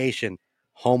Vacation,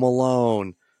 Home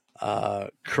Alone,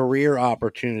 Career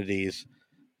Opportunities,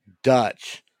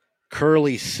 Dutch,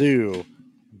 Curly Sue,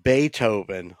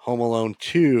 Beethoven, Home Alone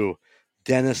 2,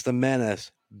 Dennis the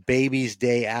Menace, Baby's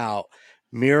Day Out,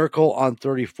 Miracle on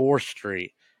 34th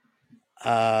Street,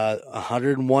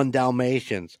 101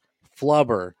 Dalmatians,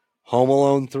 Flubber, Home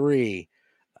Alone 3,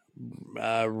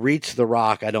 Reach the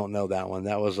Rock. I don't know that one.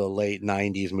 That was a late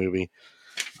 90s movie.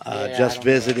 Just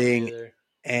Visiting,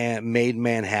 and Made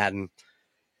Manhattan.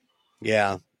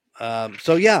 Yeah.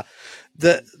 So yeah,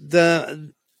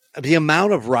 the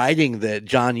amount of writing that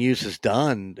John Hughes has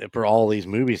done for all these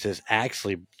movies is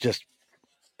actually just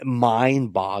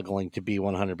mind-boggling, to be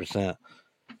 100%.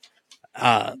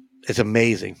 It's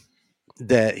amazing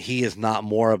that he is not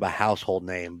more of a household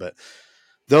name, but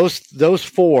those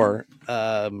four,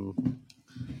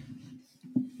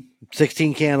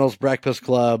 16 Candles, Breakfast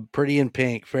Club, Pretty in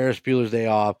Pink, Ferris Bueller's Day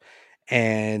Off,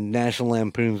 and National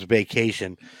Lampoon's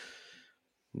Vacation,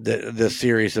 the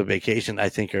series of Vacation, I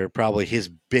think are probably his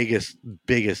biggest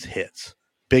hits,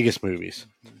 biggest movies.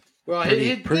 Well,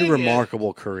 pretty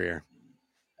remarkable career.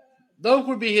 Those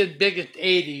would be his biggest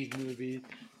 80s movies,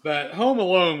 but Home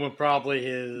Alone was probably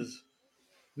his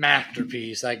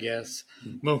masterpiece, I guess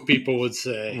most people would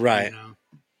say. Right.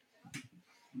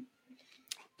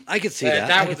 I could see that.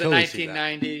 That was the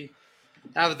 1990.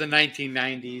 That was the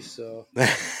 1990s, so.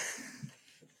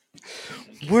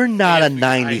 We're not a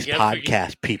 90s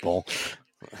podcast, people.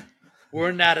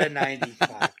 We're not a 90s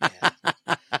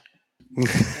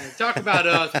podcast. Talk about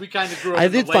us. We kind of grew up I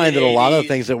did find that a lot of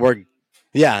things that were,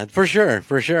 yeah, for sure.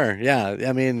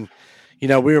 Yeah.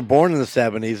 We were born in the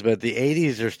 70s, but the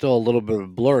 80s are still a little bit of a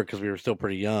blur because we were still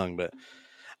pretty young. But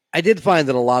I did find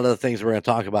that a lot of the things we're going to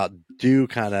talk about do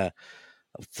kind of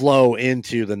flow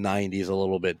into the 90s a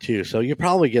little bit too. So you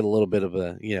probably get a little bit of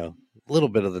the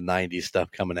 90s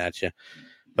stuff coming at you.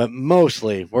 But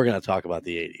mostly we're going to talk about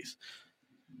the 80s.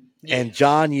 Yeah. And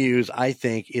John Hughes, I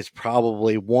think, is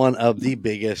probably one of the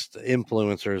biggest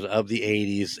influencers of the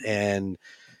 80s and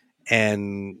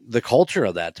the culture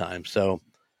of that time. So,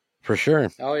 for sure.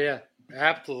 Oh yeah,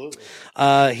 absolutely.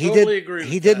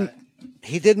 He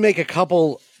did make a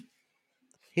couple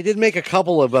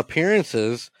of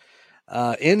appearances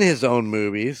in his own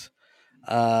movies.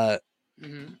 Like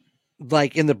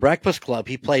in The Breakfast Club,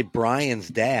 he played Brian's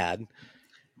dad.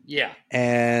 Yeah.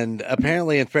 And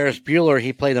apparently in Ferris Bueller,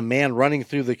 he played a man running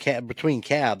through the cab between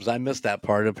cabs. I missed that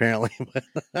part, apparently.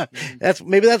 that's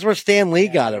where Stan Lee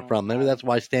got it from. Maybe that's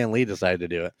why Stan Lee decided to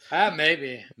do it.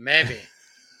 Maybe.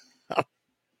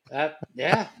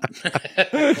 Yeah.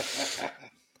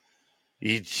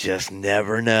 You just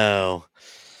never know.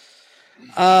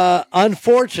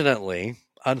 Unfortunately,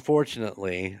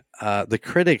 the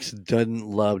critics didn't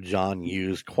love John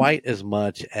Hughes quite as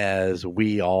much as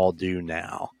we all do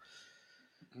now.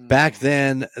 Back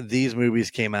then, these movies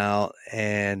came out,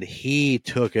 and he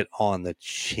took it on the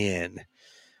chin.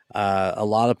 A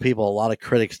lot of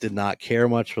critics did not care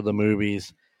much for the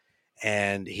movies,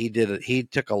 and he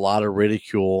took a lot of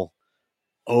ridicule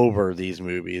over these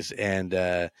movies. And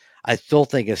I still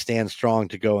think it stands strong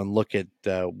to go and look at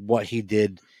what he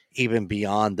did even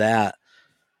beyond that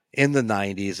in the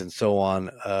 90's and so on,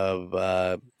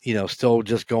 of still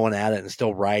just going at it and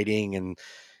still writing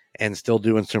and still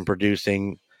doing some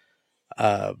producing.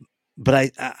 uh,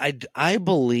 but I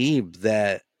believe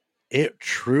that it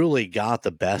truly got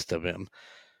the best of him,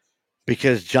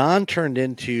 because John turned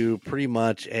into pretty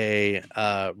much a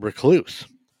recluse.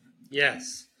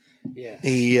 Yes. Yes.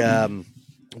 He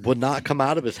would not come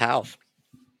out of his house.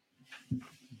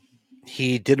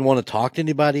 He didn't want to talk to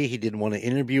anybody. He didn't want to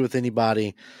interview with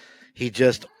anybody. He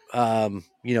just,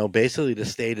 basically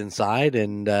just stayed inside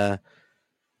and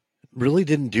really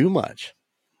didn't do much.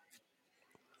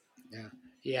 Yeah.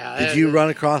 Yeah. Did you run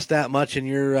across that much in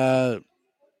your?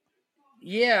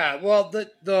 Yeah. Well,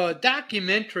 the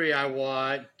documentary I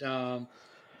watched,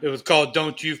 it was called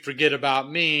 "Don't You Forget About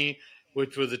Me,"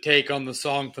 which was a take on the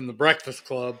song from the Breakfast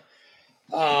Club,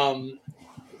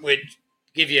 which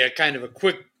give you a kind of a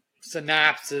quick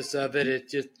synopsis of it.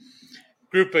 It's just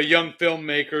a group of young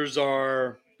filmmakers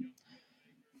are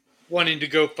wanting to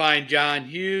go find John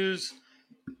Hughes,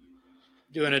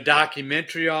 doing a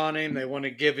documentary on him. They want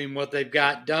to give him what they've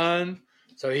got done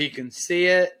so he can see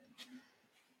it.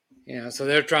 So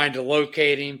they're trying to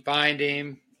locate him, find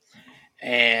him,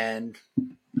 and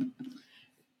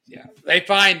yeah, they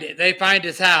find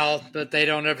his house, but they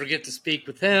don't ever get to speak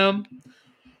with him.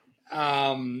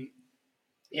 And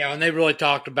they really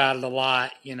talked about it a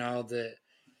lot. A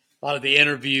lot of the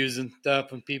interviews and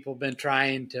stuff, when people have been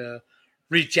trying to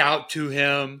reach out to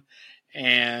him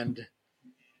and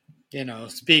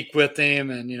speak with him,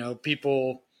 and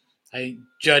people,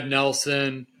 Judd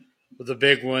Nelson was a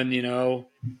big one.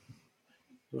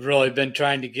 We've really been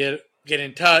trying to get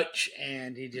in touch,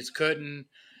 and he just couldn't.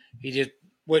 He just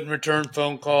wouldn't return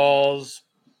phone calls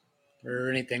or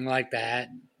anything like that.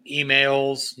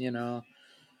 Emails, and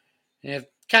it's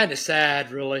kind of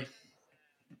sad, really.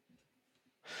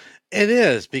 It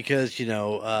is, because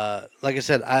like I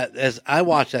said, as I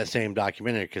watched that same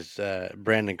documentary, because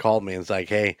Brandon called me and was like,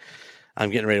 "Hey, I'm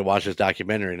getting ready to watch this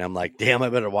documentary," and I'm like, "Damn, I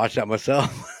better watch that myself."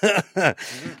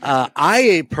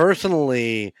 I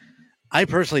personally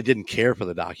didn't care for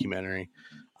the documentary.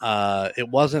 It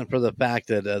wasn't for the fact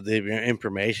that the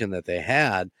information that they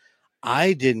had.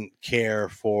 I didn't care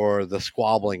for the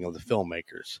squabbling of the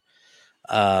filmmakers.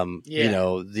 Yeah,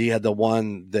 You had the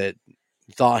one that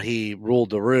thought he ruled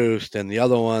the roost, and the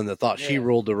other one that thought she yeah,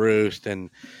 ruled the roost, and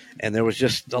there was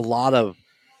just a lot of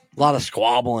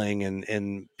squabbling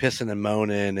and pissing and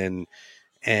moaning,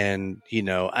 and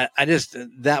I just,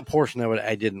 that portion of it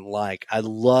I didn't like. I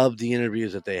loved the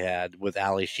interviews that they had with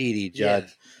Ali Sheedy,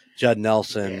 yes, Judd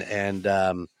Nelson, yeah.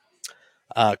 and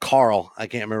Carl. I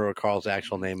can't remember what Carl's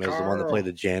actual name is, the one that played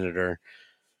Carl. the janitor.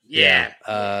 Yeah.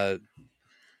 Yeah,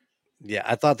 yeah, Yeah,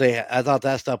 I thought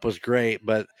that stuff was great,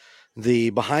 but the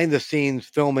behind the scenes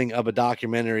filming of a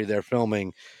documentary they're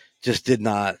filming just did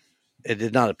not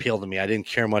appeal to me. I just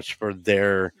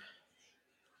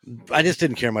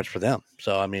didn't care much for them.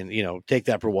 So I mean, take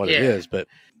that for what it yeah, is, but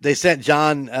they sent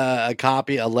John a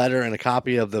letter and a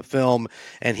copy of the film,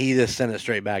 and he just sent it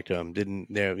straight back to him. Didn't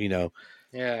there,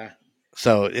 yeah,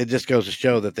 So it just goes to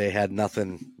show that they had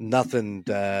nothing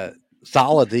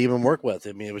solid to even work with.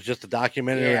 I mean, it was just a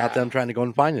documentary out yeah. them trying to go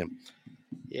and find him.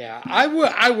 Yeah, I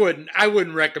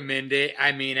wouldn't recommend it.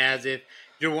 I mean, as if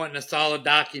you're wanting a solid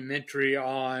documentary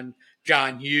on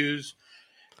John Hughes,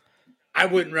 I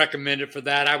wouldn't recommend it for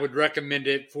that. I would recommend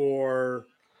it for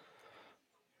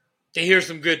to hear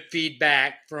some good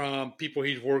feedback from people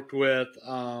he's worked with.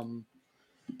 To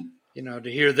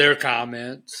hear their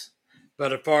comments.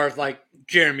 But as far as like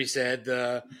Jeremy said,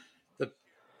 the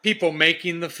people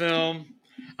making the film,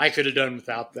 I could have done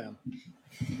without them.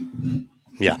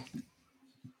 Yeah,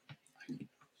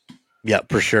 yeah,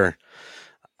 for sure.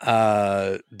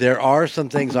 There are some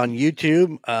things on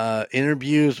YouTube,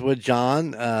 interviews with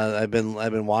John. I've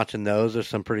been watching those. There's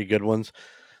some pretty good ones.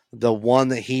 The one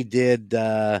that he did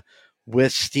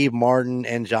with Steve Martin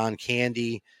and John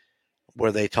Candy,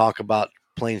 where they talk about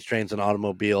planes, trains, and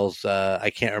automobiles.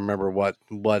 I can't remember what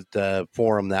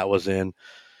forum that was in,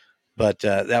 but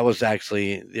that was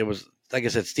actually, it was, like I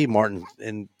said, Steve Martin,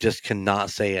 and just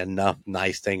cannot say enough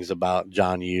nice things about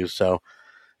John Hughes. So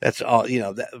that's all,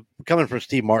 coming from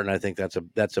Steve Martin. I think that's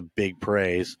a big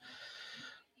praise.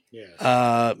 Yes.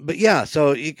 But yeah,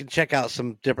 so you can check out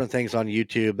some different things on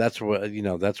YouTube. That's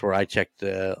where I checked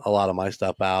a lot of my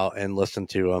stuff out and listened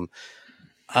to him.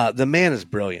 The man is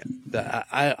brilliant.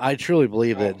 I truly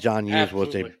believe that Oh, John Hughes was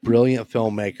a absolutely. brilliant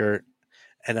filmmaker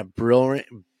and a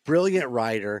brilliant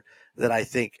writer, that I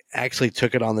think actually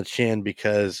took it on the chin,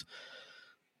 because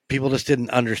people just didn't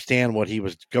understand what he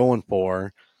was going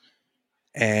for.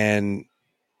 And,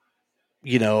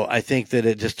 I think that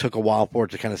it just took a while for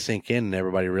it to kind of sink in and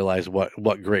everybody realized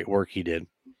what great work he did.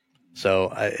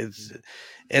 So it's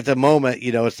at the moment,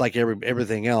 it's like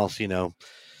everything else,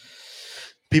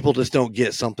 people just don't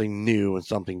get something new and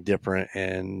something different.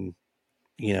 And,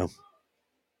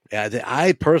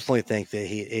 I personally think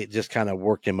that it just kind of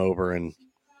worked him over, and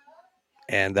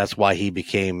that's why he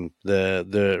became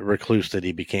the recluse that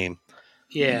he became.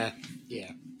 Yeah,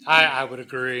 yeah, I would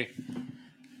agree.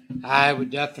 I would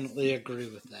definitely agree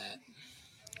with that.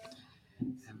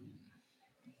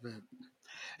 But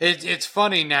it's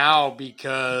funny now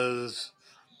because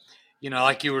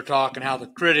like you were talking, how the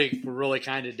critics were really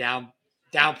kind of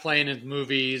downplaying his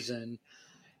movies and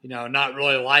not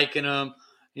really liking him.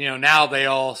 Now they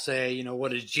all say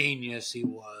what a genius he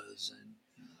was,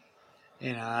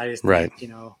 and I just Right.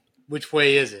 think which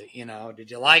way is it?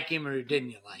 Did you like him or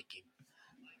didn't you like him?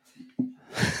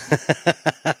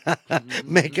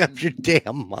 Make up your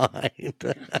damn mind.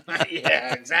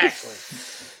 Yeah, exactly.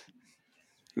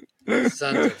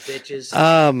 Sons of bitches.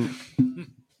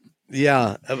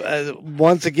 Yeah.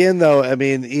 Once again, though, I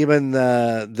mean, even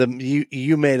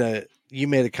you made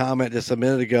a comment just a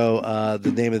minute ago.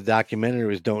 The name of the documentary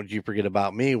was "Don't You Forget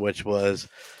About Me," which was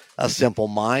a Simple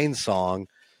Minds song.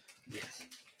 Yes.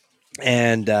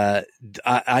 And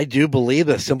I do believe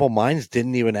that Simple Minds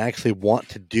didn't even actually want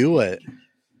to do it,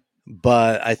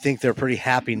 but I think they're pretty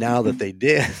happy now that they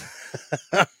did.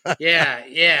 Yeah.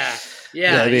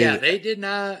 I mean, They did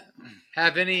not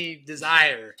have any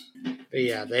desire. But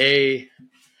yeah, they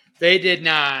did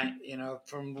not.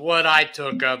 From what I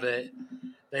took of it,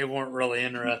 they weren't really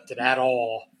interested at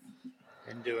all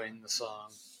in doing the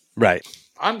song. right.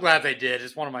 I'm glad they did.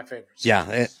 It's one of my favorite songs.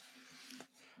 Yeah.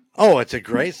 It's a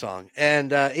great song.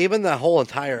 And even the whole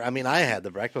entire, I mean, I had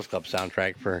the Breakfast Club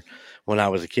soundtrack for when I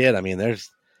was a kid. I mean, there's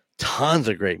tons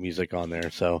of great music on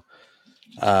there. So,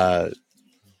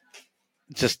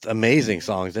 just amazing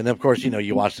songs. And of course,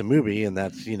 you watch the movie and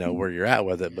that's, where you're at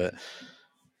with it. But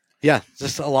yeah,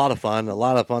 just a lot of fun to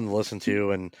listen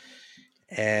to.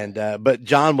 But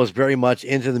John was very much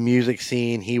into the music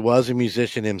scene. He was a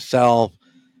musician himself.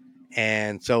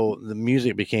 And so the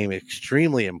music became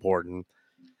extremely important.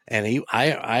 And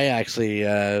I actually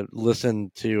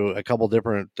listened to a couple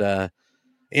different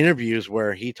interviews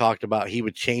where he talked about he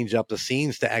would change up the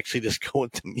scenes to actually just go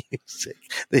with the music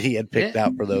that he had picked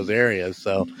out for those areas.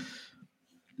 So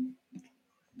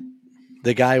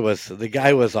the guy was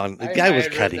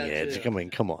cutting edge. Too.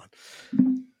 Come on.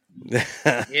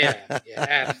 Yeah,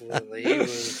 absolutely.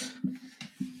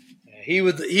 He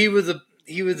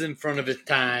was in front of his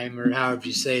time, or however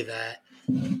you say that.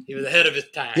 He was ahead of his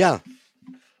time. Yeah.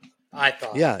 I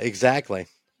thought. Yeah, exactly.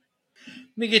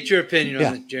 Let me get your opinion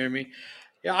on this, Jeremy.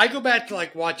 Yeah, I go back to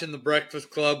watching The Breakfast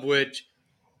Club, which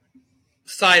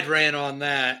side ran on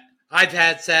that. I've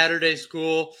had Saturday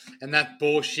school, and that's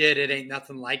bullshit. It ain't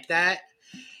nothing like that.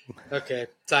 Okay,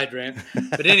 side rant.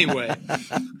 But anyway,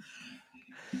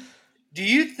 do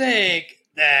you think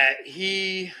that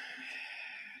he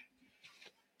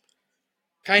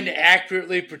kind of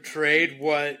accurately portrayed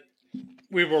what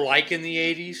we were like in the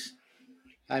 80s?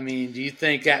 I mean, do you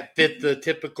think that fit the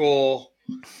typical,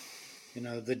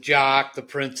 the jock, the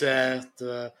princess,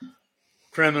 the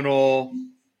criminal,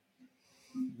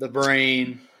 the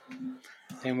brain,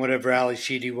 and whatever Ali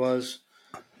Sheedy was?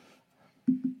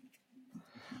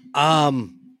 I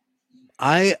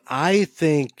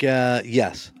think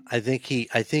yes. I think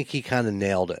he kind of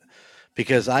nailed it,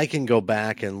 because I can go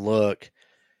back and look,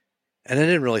 and I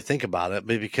didn't really think about it,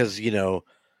 but because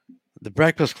the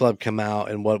Breakfast Club come out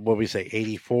in what we say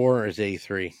 84 or is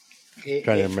 83? Trying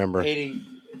to remember. 84.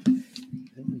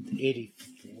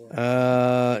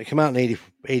 It came out in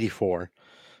 84.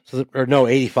 So or no,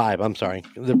 85. I'm sorry.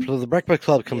 The Breakfast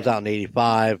Club comes out in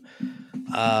 85.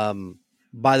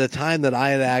 By the time that I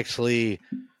had actually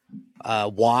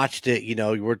watched it,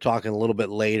 we're talking a little bit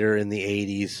later in the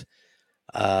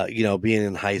 80s, being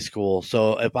in high school.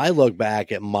 So if I look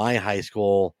back at my high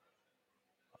school,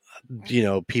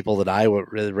 people that I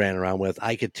really ran around with,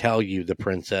 I could tell you the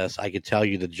princess, I could tell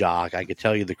you the jock, I could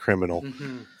tell you the criminal,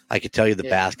 I could tell you the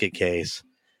basket case,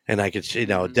 and I could,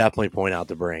 definitely point out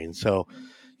the brain. So,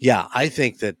 yeah, I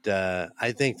think that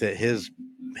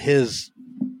his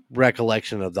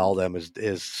recollection of all them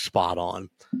is spot on.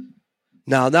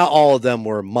 Now, not all of them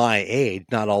were my age.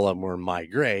 Not all of them were my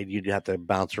grade. You'd have to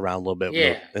bounce around a little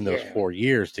bit in those 4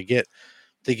 years to get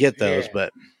those.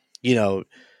 But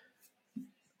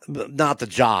not the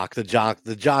jock. The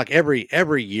jock.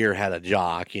 Every year had a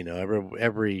jock.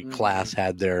 Every class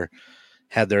had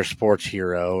had their sports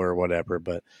hero or whatever,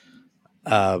 but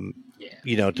to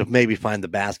maybe find the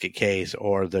basket case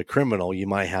or the criminal, you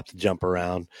might have to jump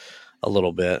around a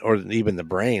little bit, or even the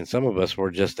brain. Some of us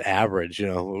were just average,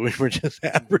 we were just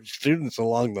average students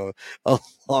along the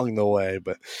way,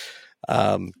 but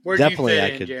definitely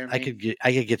I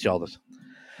could get you all this.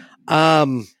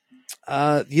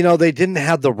 They didn't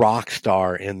have the rock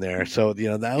star in there, so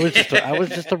that was I was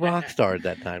just a rock star at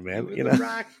that time, man.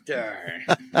 Rock star.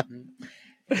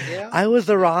 Yeah. I was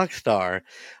the rock star.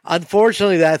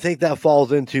 Unfortunately, I think that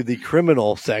falls into the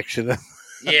criminal section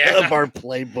of our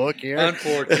playbook here.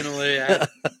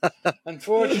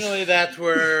 Unfortunately, that's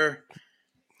where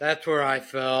I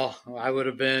fell. I would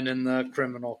have been in the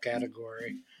criminal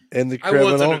category. In the criminal,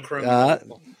 I wasn't a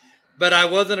criminal, but I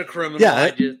wasn't a criminal.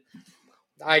 Yeah.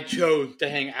 I chose to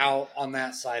hang out on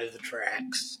that side of the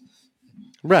tracks.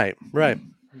 Right.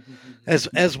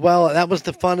 As well, that was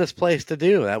the funnest place to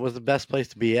do. That was the best place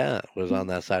to be at, was on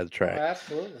that side of the track. Oh,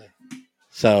 absolutely.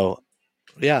 So,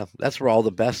 yeah, that's where all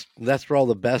the best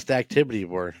activity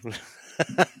were.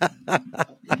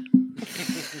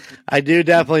 I do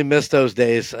definitely miss those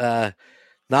days. Not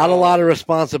a lot of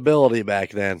responsibility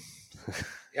back then.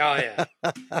 Oh yeah.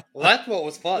 Well, that's what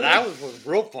was fun. That was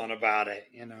real fun about it,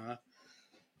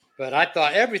 But I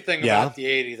thought everything about the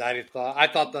 80s, I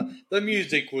thought the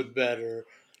music was better,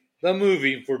 the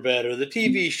movies were better, the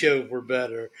TV shows were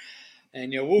better.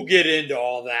 And we'll get into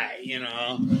all that,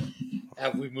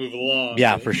 as we move along.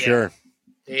 Yeah, for sure.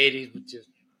 The 80s was just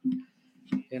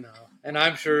and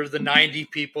I'm sure the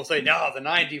 90s people say, no, the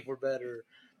 90s were better.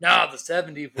 No, the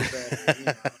 70s were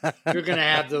better. You're going to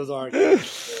have those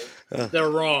arguments. They're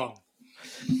wrong.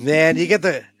 Man, you get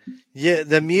the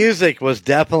music was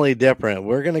definitely different.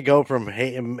 We're going to go from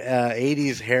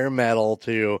 80s hair metal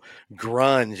to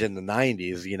grunge in the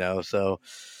 90s, so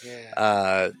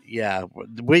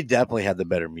we definitely had the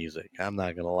better music. I'm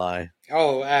not going to lie.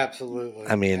 Oh, absolutely.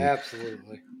 I mean,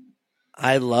 absolutely.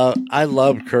 I love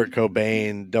Kurt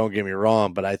Cobain, don't get me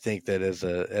wrong, but I think that as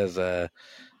a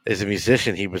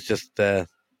musician, he was just I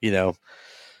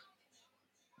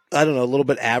don't know, a little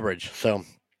bit average. So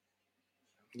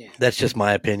that's just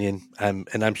my opinion.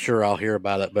 I'm sure I'll hear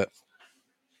about it, but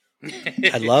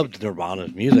I loved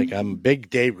Nirvana's music. I'm a big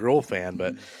Dave Grohl fan,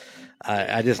 but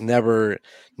I just never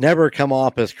come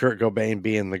off as Kurt Cobain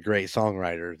being the great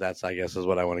songwriter. That's, I guess, is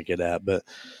what I want to get at. But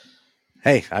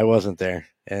hey, I wasn't there,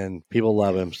 and people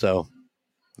love him, so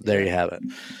there you have it.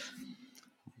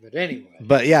 But anyway.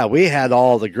 But yeah, we had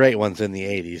all the great ones in the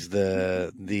 80s.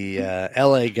 The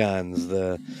LA Guns,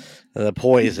 the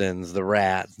Poisons, the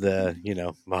Rat, yeah.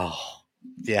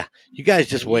 You guys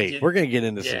just wait. We're going to get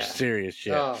into some serious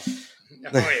shit. Oh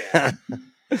yeah.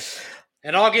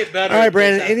 And I'll get better. All right,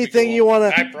 Brandon, anything you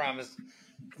want to... I promise.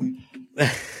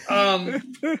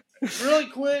 Really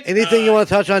quick. Anything you want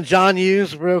to touch on John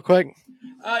Hughes real quick?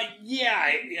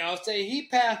 Say he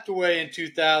passed away in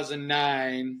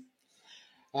 2009.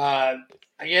 I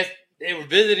guess they were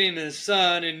visiting his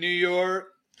son in New York.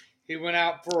 He went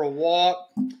out for a walk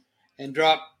and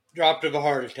dropped of a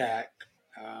heart attack.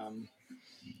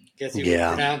 Guess he was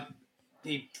pronounced.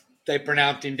 They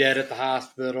pronounced him dead at the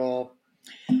hospital.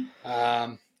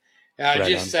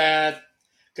 Just sad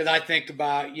because I think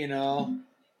about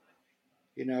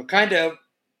kind of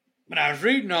when I was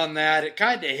reading on that, it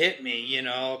kind of hit me.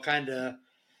 Kind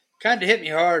of hit me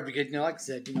hard because like I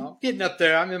said, I'm getting up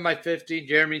there. I'm in my 50s.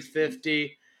 Jeremy's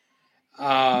 50.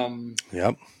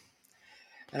 Yep.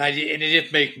 And it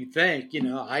just makes me think.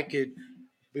 I could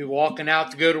be walking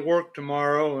out to go to work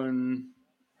tomorrow, and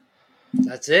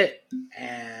that's it.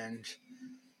 And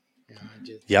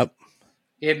yep.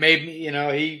 It made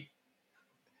me.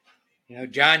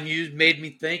 John Hughes made me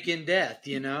think in death.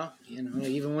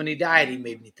 Even when he died, he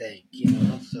made me think.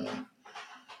 So.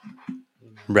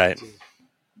 Right.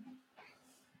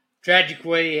 Tragic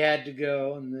way he had to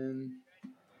go, and then.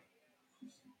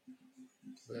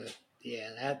 But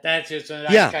yeah, that's just.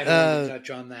 I kind of want to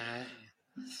touch on that.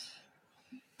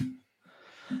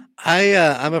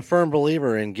 I'm a firm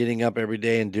believer in getting up every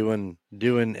day and doing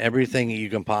everything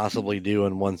you can possibly do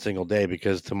in one single day,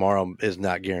 because tomorrow is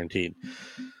not guaranteed.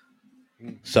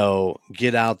 So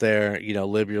get out there,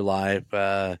 live your life,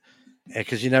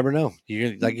 because you never know.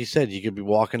 Like you said, you could be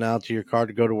walking out to your car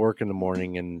to go to work in the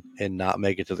morning and not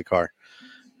make it to the car.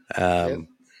 And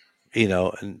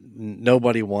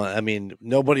nobody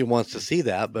wants to see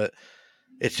that, but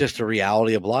it's just a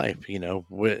reality of life.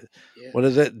 What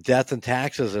is it? Death and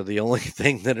taxes are the only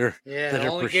thing that are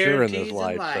for sure in this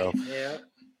life. So,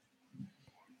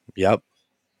 yep.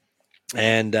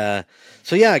 And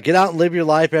get out and live your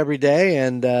life every day.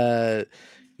 And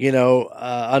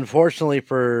unfortunately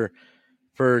for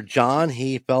For John,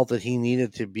 he felt that he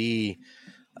needed to be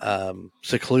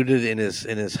secluded in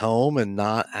his home and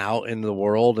not out in the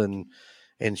world and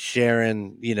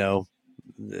sharing,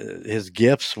 his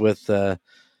gifts with the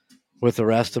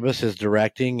rest of us, his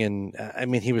directing. And I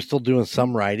mean, he was still doing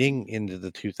some writing into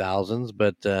the 2000s,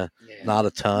 but not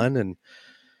a ton. And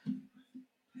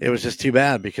it was just too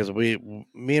bad because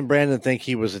me and Brandon think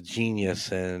he was a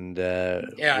genius, and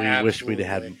we wish we'd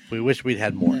had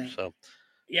more. Yeah. So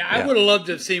yeah, I would have loved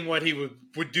to have seen what he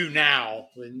would do now,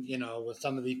 when, with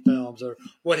some of these films, or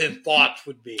what his thoughts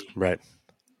would be. Right.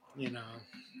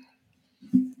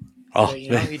 Oh, but,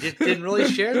 he just didn't really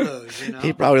share those.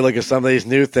 He'd probably look at some of these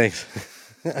new things.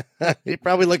 He'd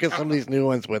probably look at some of these new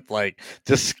ones with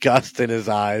disgust in his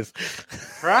eyes.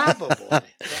 Probably.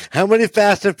 How many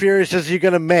Fast and Furious is you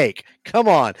going to make? Come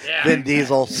on, Vin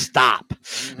Diesel, stop.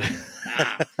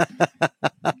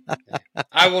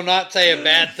 I will not say a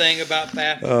bad thing about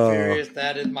Fast and Furious.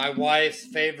 That is my wife's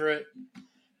favorite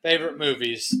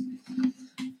movies.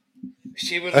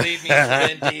 She would leave me for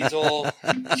Vin Diesel.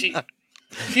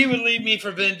 She would leave me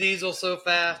for Vin Diesel so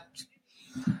fast.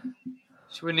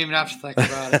 She wouldn't even have to think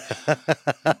about it.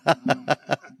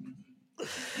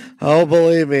 Oh,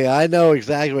 believe me, I know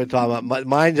exactly what I'm talking about.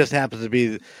 Mine just happens to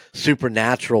be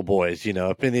Supernatural boys.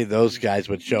 If any of those guys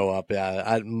would show up,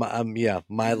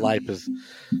 my life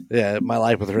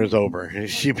with her is over.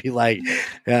 She'd be like,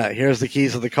 "Here's the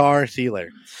keys of the car. See you later."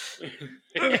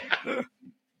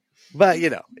 But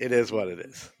it is what it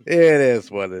is. It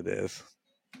is what it is.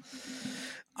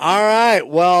 All right.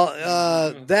 Well,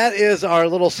 that is our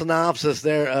little synopsis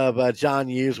there of John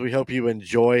Hughes. We hope you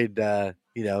enjoyed,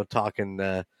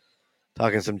 talking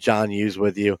some John Hughes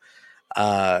with you.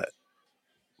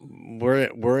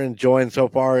 We're enjoying so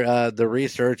far the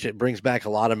research. It brings back a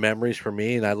lot of memories for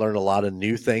me, and I learned a lot of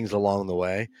new things along the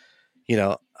way.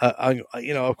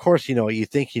 Of course, you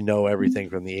think you know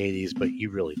everything from the 80s, but you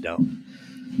really don't.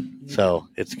 So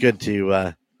it's good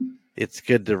to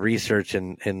research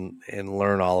and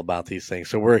learn all about these things.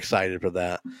 So we're excited for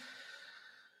that.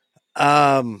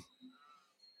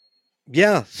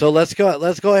 Yeah. So let's go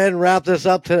ahead and wrap this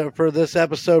up for this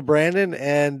episode, Brandon.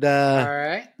 And all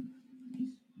right.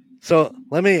 So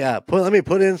let me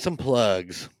put in some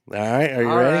plugs. All right. Are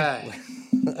you ready? Right.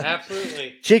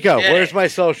 Absolutely. Chico, where's my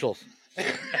socials?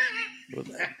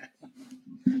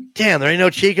 Damn, there ain't no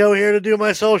Chico here to do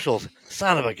my socials.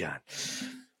 Son of a gun.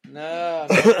 No.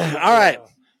 All right.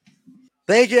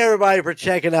 Thank you, everybody, for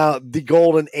checking out the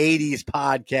Golden 80's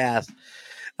podcast.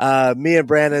 Me and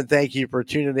Brandon, thank you for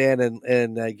tuning in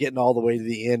and getting all the way to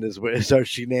the end as our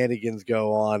shenanigans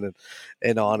go on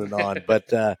and on and on.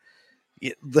 But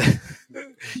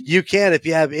you can, if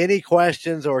you have any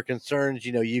questions or concerns,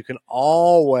 you can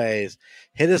always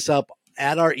hit us up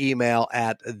at our email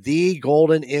at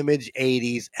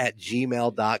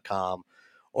thegoldenimage80s@gmail.com,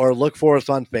 or look for us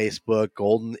on Facebook,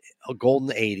 Golden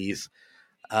 80's.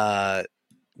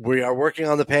 We are working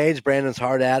on the page. Brandon's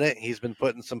hard at it. He's been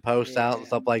putting some posts out and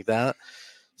stuff like that.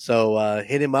 So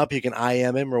hit him up. You can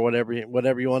IM him or whatever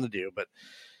you want to do. But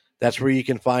that's where you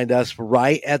can find us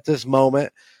right at this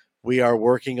moment. We are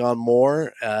working on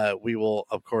more. We will,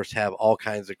 of course, have all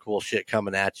kinds of cool shit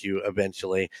coming at you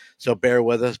eventually. So bear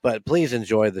with us, but please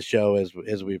enjoy the show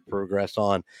as we progress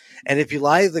on. And if you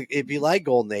like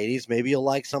Golden 80's, maybe you'll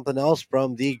like something else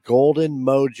from the Golden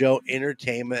Mojo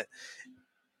Entertainment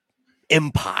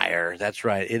empire. That's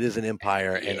right. It is an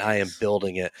empire, and I am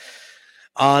building it.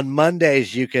 On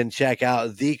Mondays, you can check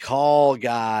out The Call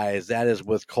Guys. That is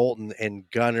with Colton and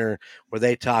Gunner, where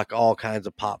they talk all kinds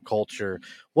of pop culture.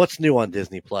 What's new on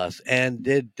Disney Plus? And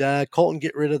did Colton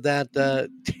get rid of that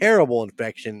terrible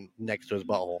infection next to his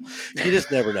butthole? You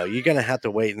just never know. You're going to have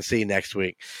to wait and see next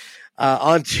week.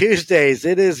 On Tuesdays,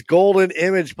 it is Golden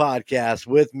Image Podcast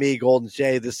with me, Golden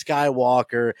Jay, the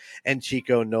Skywalker, and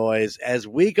Chico Noise, as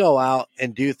we go out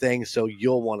and do things so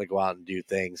you'll want to go out and do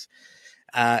things.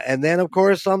 And then, of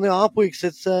course, on the off weeks,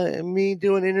 it's me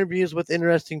doing interviews with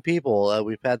interesting people. I've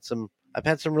had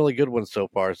some really good ones so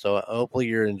far, so hopefully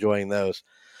you're enjoying those.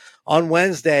 On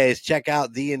Wednesdays, check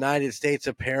out the United States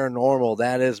of Paranormal.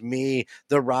 That is me,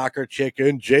 the Rocker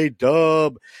Chicken,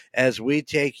 J-Dub, as we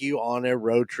take you on a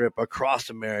road trip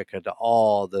across America to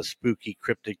all the spooky,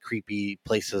 cryptid, creepy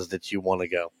places that you want to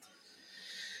go.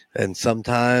 And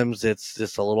sometimes it's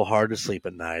just a little hard to sleep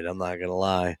at night, I'm not going to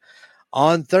lie.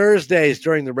 On Thursdays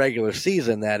during the regular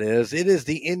season, that is, it is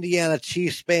the Indiana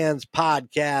Chiefs Fans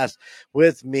podcast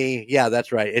with me. Yeah,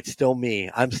 that's right. It's still me.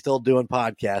 I'm still doing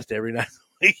podcast every night of the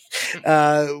week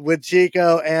with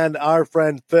Chico and our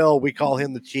friend Phil. We call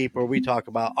him the Chief, where we talk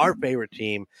about our favorite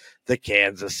team, the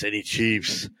Kansas City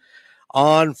Chiefs.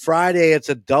 On Friday, it's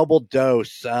a double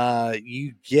dose.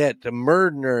 You get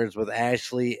Murder Nerds with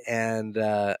Ashley and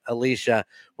Alicia,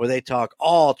 where they talk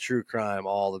all true crime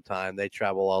all the time. They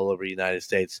travel all over the United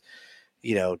States,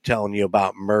 telling you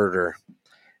about murder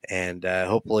and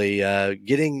hopefully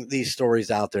getting these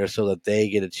stories out there so that they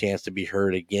get a chance to be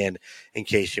heard again in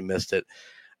case you missed it.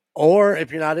 Or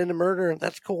if you're not into murder,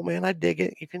 that's cool, man. I dig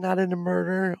it. If you're not into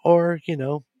murder or,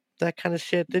 that kind of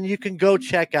shit, then you can go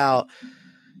check out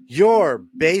your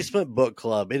basement book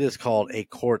club. It is called A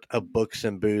Court of Books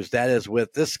and Booze. That is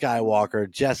with this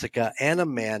Skywalker, Jessica, and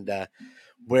Amanda,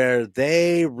 where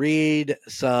they read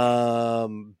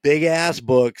some big ass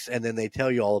books and then they tell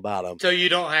you all about them. So you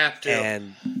don't have to.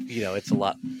 And, it's a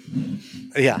lot.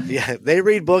 Yeah. They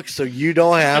read books so you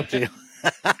don't have to.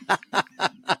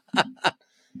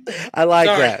 I like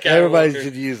that. Everybody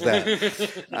should use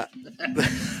that.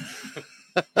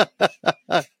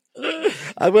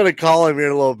 I'm going to call him here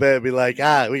in a little bit and be like,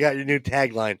 we got your new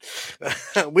tagline.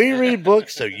 We read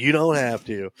books so you don't have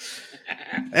to.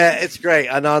 It's great.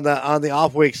 And on the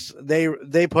off weeks,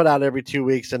 they put out every 2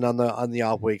 weeks, and on the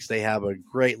off weeks, they have a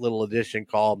great little edition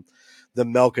called the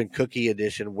Milk and Cookie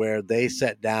edition, where they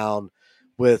sit down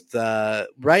with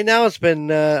right now it's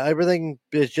been everything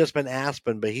has just been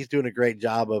Aspen, but he's doing a great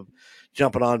job of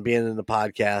jumping on, being in the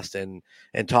podcast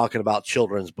and talking about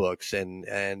children's books and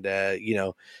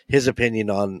his opinion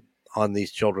on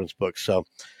these children's books. So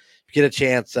if you get a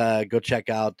chance, go check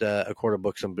out A Court of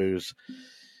Books and Booze,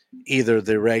 either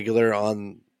the regular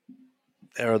on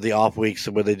or the off weeks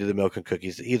where they do the Milk and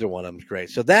Cookies. Either one of them is great.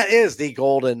 So that is the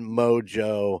Golden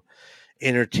Mojo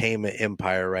entertainment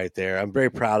empire right there. I'm very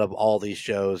proud of all these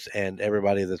shows and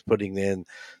everybody that's putting in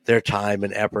their time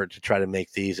and effort to try to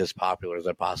make these as popular as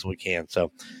I possibly can.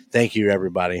 So thank you,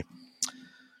 everybody.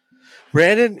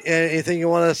 Brandon, anything you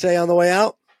want to say on the way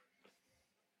out?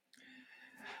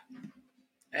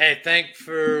 Hey, thanks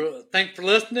for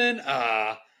listening.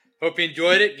 Hope you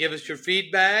enjoyed it. Give us your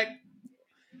feedback.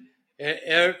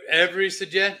 Every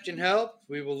suggestion helps.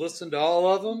 We will listen to all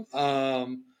of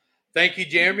them. Thank you,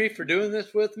 Jeremy, for doing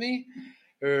this with me,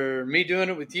 or me doing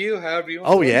it with you, however you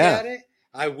want to look at it.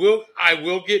 I will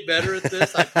get better at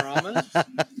this, I promise.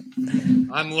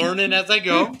 I'm learning as I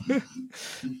go.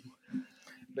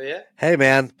 But yeah. Hey,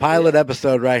 man, pilot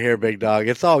episode right here, big dog.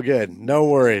 It's all good. No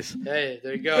worries. Hey,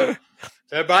 there you go.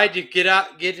 So everybody, just get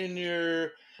in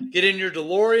your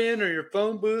DeLorean or your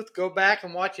phone booth, go back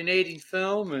and watch an 80's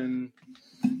film and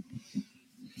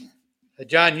a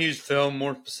John Hughes film,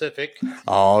 more specific.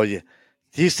 Oh, yeah.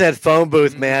 You said phone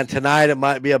booth, man. Tonight it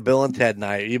might be a Bill and Ted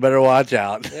night. You better watch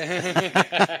out.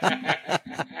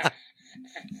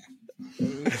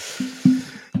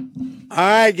 All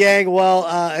right, gang. Well,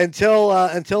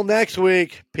 until next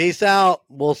week, peace out.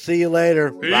 We'll see you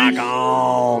later. Peace. Rock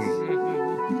on.